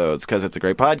other episodes because it's a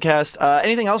great podcast.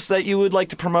 Anything else that you would like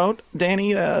to promote,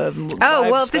 Danny?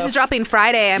 If this is dropping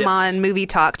Friday, I'm Yes. on Movie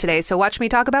Talk today, so watch me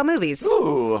talk about movies.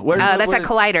 Ooh, That's at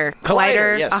Collider.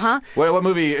 Collider, yes. Uh-huh. What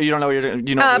movie? You don't know what you're doing?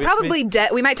 You know what movie it's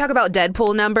Probably we might talk about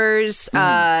Deadpool numbers,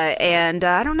 and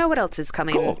I don't know what else is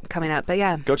coming up, but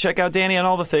yeah. Go check out Danny on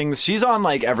all the things. She's on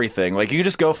like everything. Like you can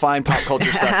just go find pop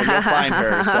culture stuff and you'll find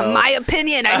her. So My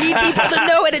opinion. I need people to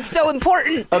know it. It's so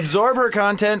important. absorb her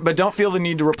content, but don't feel the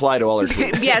need to reply to all her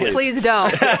tweets. Yes, please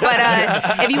don't. But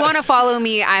if you want to follow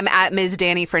me, I'm at Ms.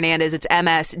 Danny Fernandez. It's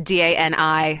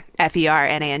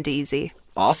MSDANIFERNANDZ.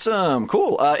 Awesome,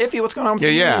 cool. Iffy, what's going on with you?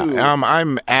 Yeah.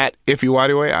 I'm at Ify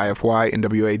Wadiwe,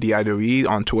 IFYNWADIWE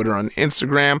on Twitter, on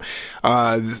Instagram.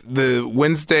 The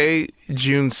Wednesday,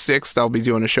 June 6th, I'll be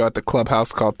doing a show at the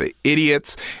Clubhouse called The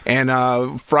Idiots.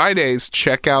 And Fridays,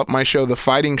 check out my show, The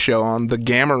Fighting Show, on the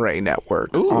Gamma Ray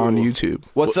Network on YouTube.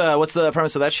 What's the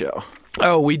premise of that show?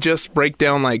 Oh, we just break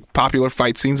down like popular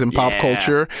fight scenes in pop Yeah.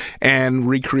 culture and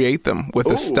recreate them with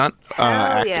a stunt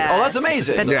actor. yeah. Oh, that's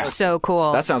amazing. That's so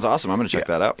cool. That sounds awesome. I'm going to check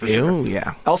that out for sure. Ew,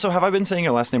 yeah. Also, have I been saying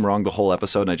your last name wrong the whole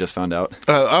episode and I just found out?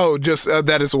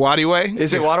 That is Wadiwe?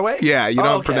 Is it Wadaway? Yeah, you don't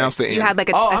Oh, okay. pronounce the N. You had like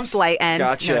a slight end.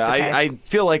 Gotcha. No, it's okay. I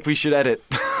feel like we should edit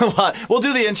a lot. We'll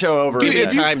do the intro over Dude,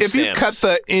 again. if you Timestamps. cut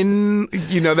the in,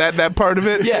 that part of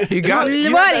it, Yeah. you got Well,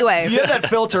 it. anyway. You have that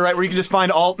filter, right, where you can just find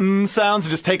alt sounds and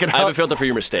just take it I have out. a filter for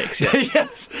your mistakes. Yeah.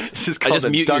 Yes. This is called just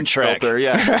a mute your dunce track. filter.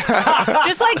 Yeah.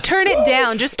 Just like turn it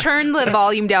down. Just turn the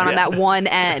volume down on that one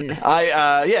N.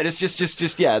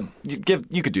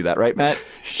 You could do that, right, Matt?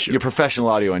 Sure. You're a professional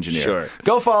audio engineer. Sure.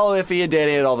 Go follow Iffy and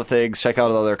Danny at all the things. Check out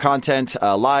all their content,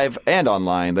 live and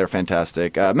online. They're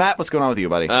fantastic. Matt, what's going on with you,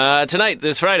 buddy? Tonight,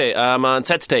 this Friday, I'm on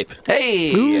Sets Tape.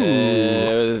 Hey.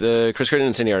 Chris Crittenden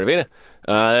and Cindy Artavina.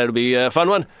 That'll be a fun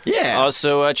one. Yeah.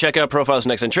 Also, check out Profiles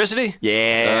in Eccentricity.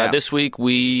 Yeah. This week,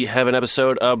 we have an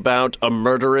episode about a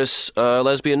murderous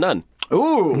lesbian nun.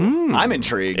 Ooh, I'm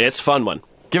intrigued. It's a fun one.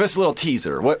 Give us a little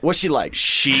teaser. What's she like?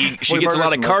 She gets a murders lot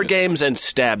of and card lesbians. games and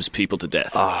stabs people to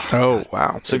death. Oh,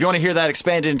 wow. So if you want to hear that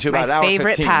expanded into about My an hour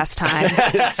favorite 15.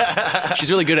 pastime. She's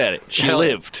really good at it. She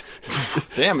lived.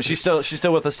 Damn, she's still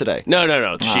with us today.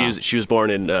 No. She was born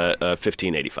in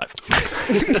 1585.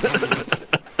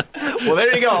 Well,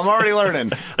 there you go. I'm already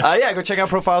learning. Go check out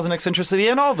Profiles in Eccentricity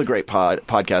and all the great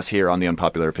podcasts here on the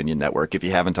Unpopular Opinion Network if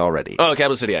you haven't already. Oh,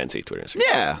 Capital City INC, Twitter, Instagram.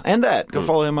 Yeah, and that. Go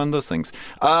follow him on those things.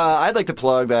 I'd like to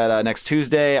plug that next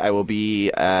Tuesday I will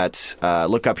be at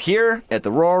Look Up Here at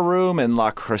the Roar Room in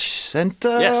La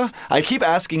Crescenta. Yes. I keep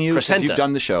asking you because Crescenta. you've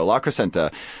done the show. La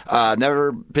Crescenta.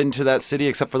 Never been to that city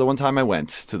except for the one time I went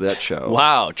to that show.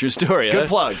 Wow, true story. Good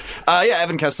plug.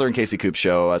 Evan Kessler and Casey Coop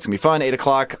show. It's going to be fun. 8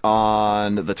 o'clock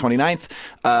on the 29th.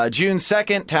 June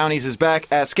 2nd, Townies is back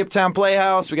at Skiptown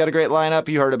Playhouse. We got a great lineup.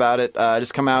 You heard about it.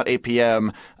 Just come out 8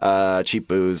 p.m. Cheap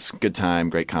booze, good time,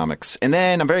 great comics. And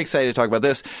then I'm very excited to talk about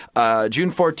this.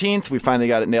 June 14th, we finally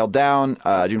got it nailed down.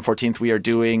 June 14th, we are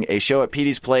doing a show at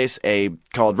Petey's Place,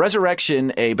 called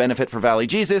Resurrection, a benefit for Valley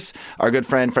Jesus. Our good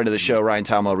friend of the show, Ryan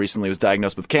Talmo, recently was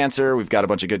diagnosed with cancer. We've got a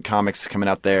bunch of good comics coming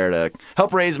out there to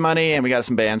help raise money, and we got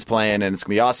some bands playing, and it's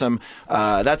going to be awesome.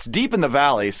 That's deep in the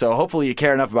valley, so hopefully you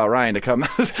care enough about Ryan to come out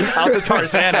to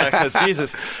Tarzana, because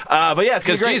Jesus. But yeah, it's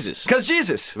going to be great. Jesus. Because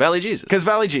Jesus. Valley Jesus. Because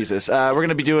Valley Jesus. We're going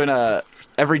to be doing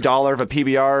every dollar of a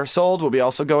PBR sold. We'll be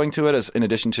also going to it as in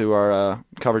addition to our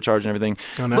cover charge and everything.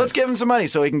 Oh, nice. Let's give him some money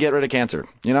so he can get rid of cancer,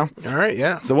 you know? All right,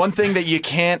 yeah. It's the one thing that you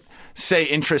can't say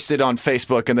interested on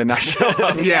Facebook and then not show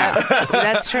up. Yeah.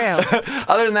 That's true.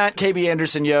 Other than that, KB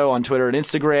Anderson Yo on Twitter and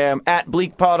Instagram, at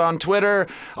BleakPod on Twitter,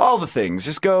 all the things.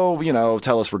 Just go,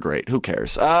 tell us we're great. Who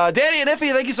cares? Danny and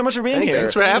Iffy, thank you so much for being here.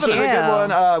 Thanks for having This was us. a good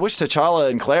one. I wish T'Challa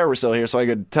and Claire were still here so I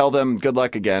could tell them good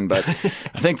luck again, but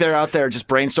I think they're out there just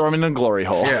brainstorming in a glory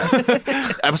hole.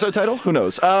 Yeah. Episode title? Who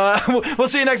knows? We'll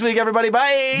see you next week, everybody.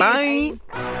 Bye.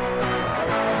 Bye.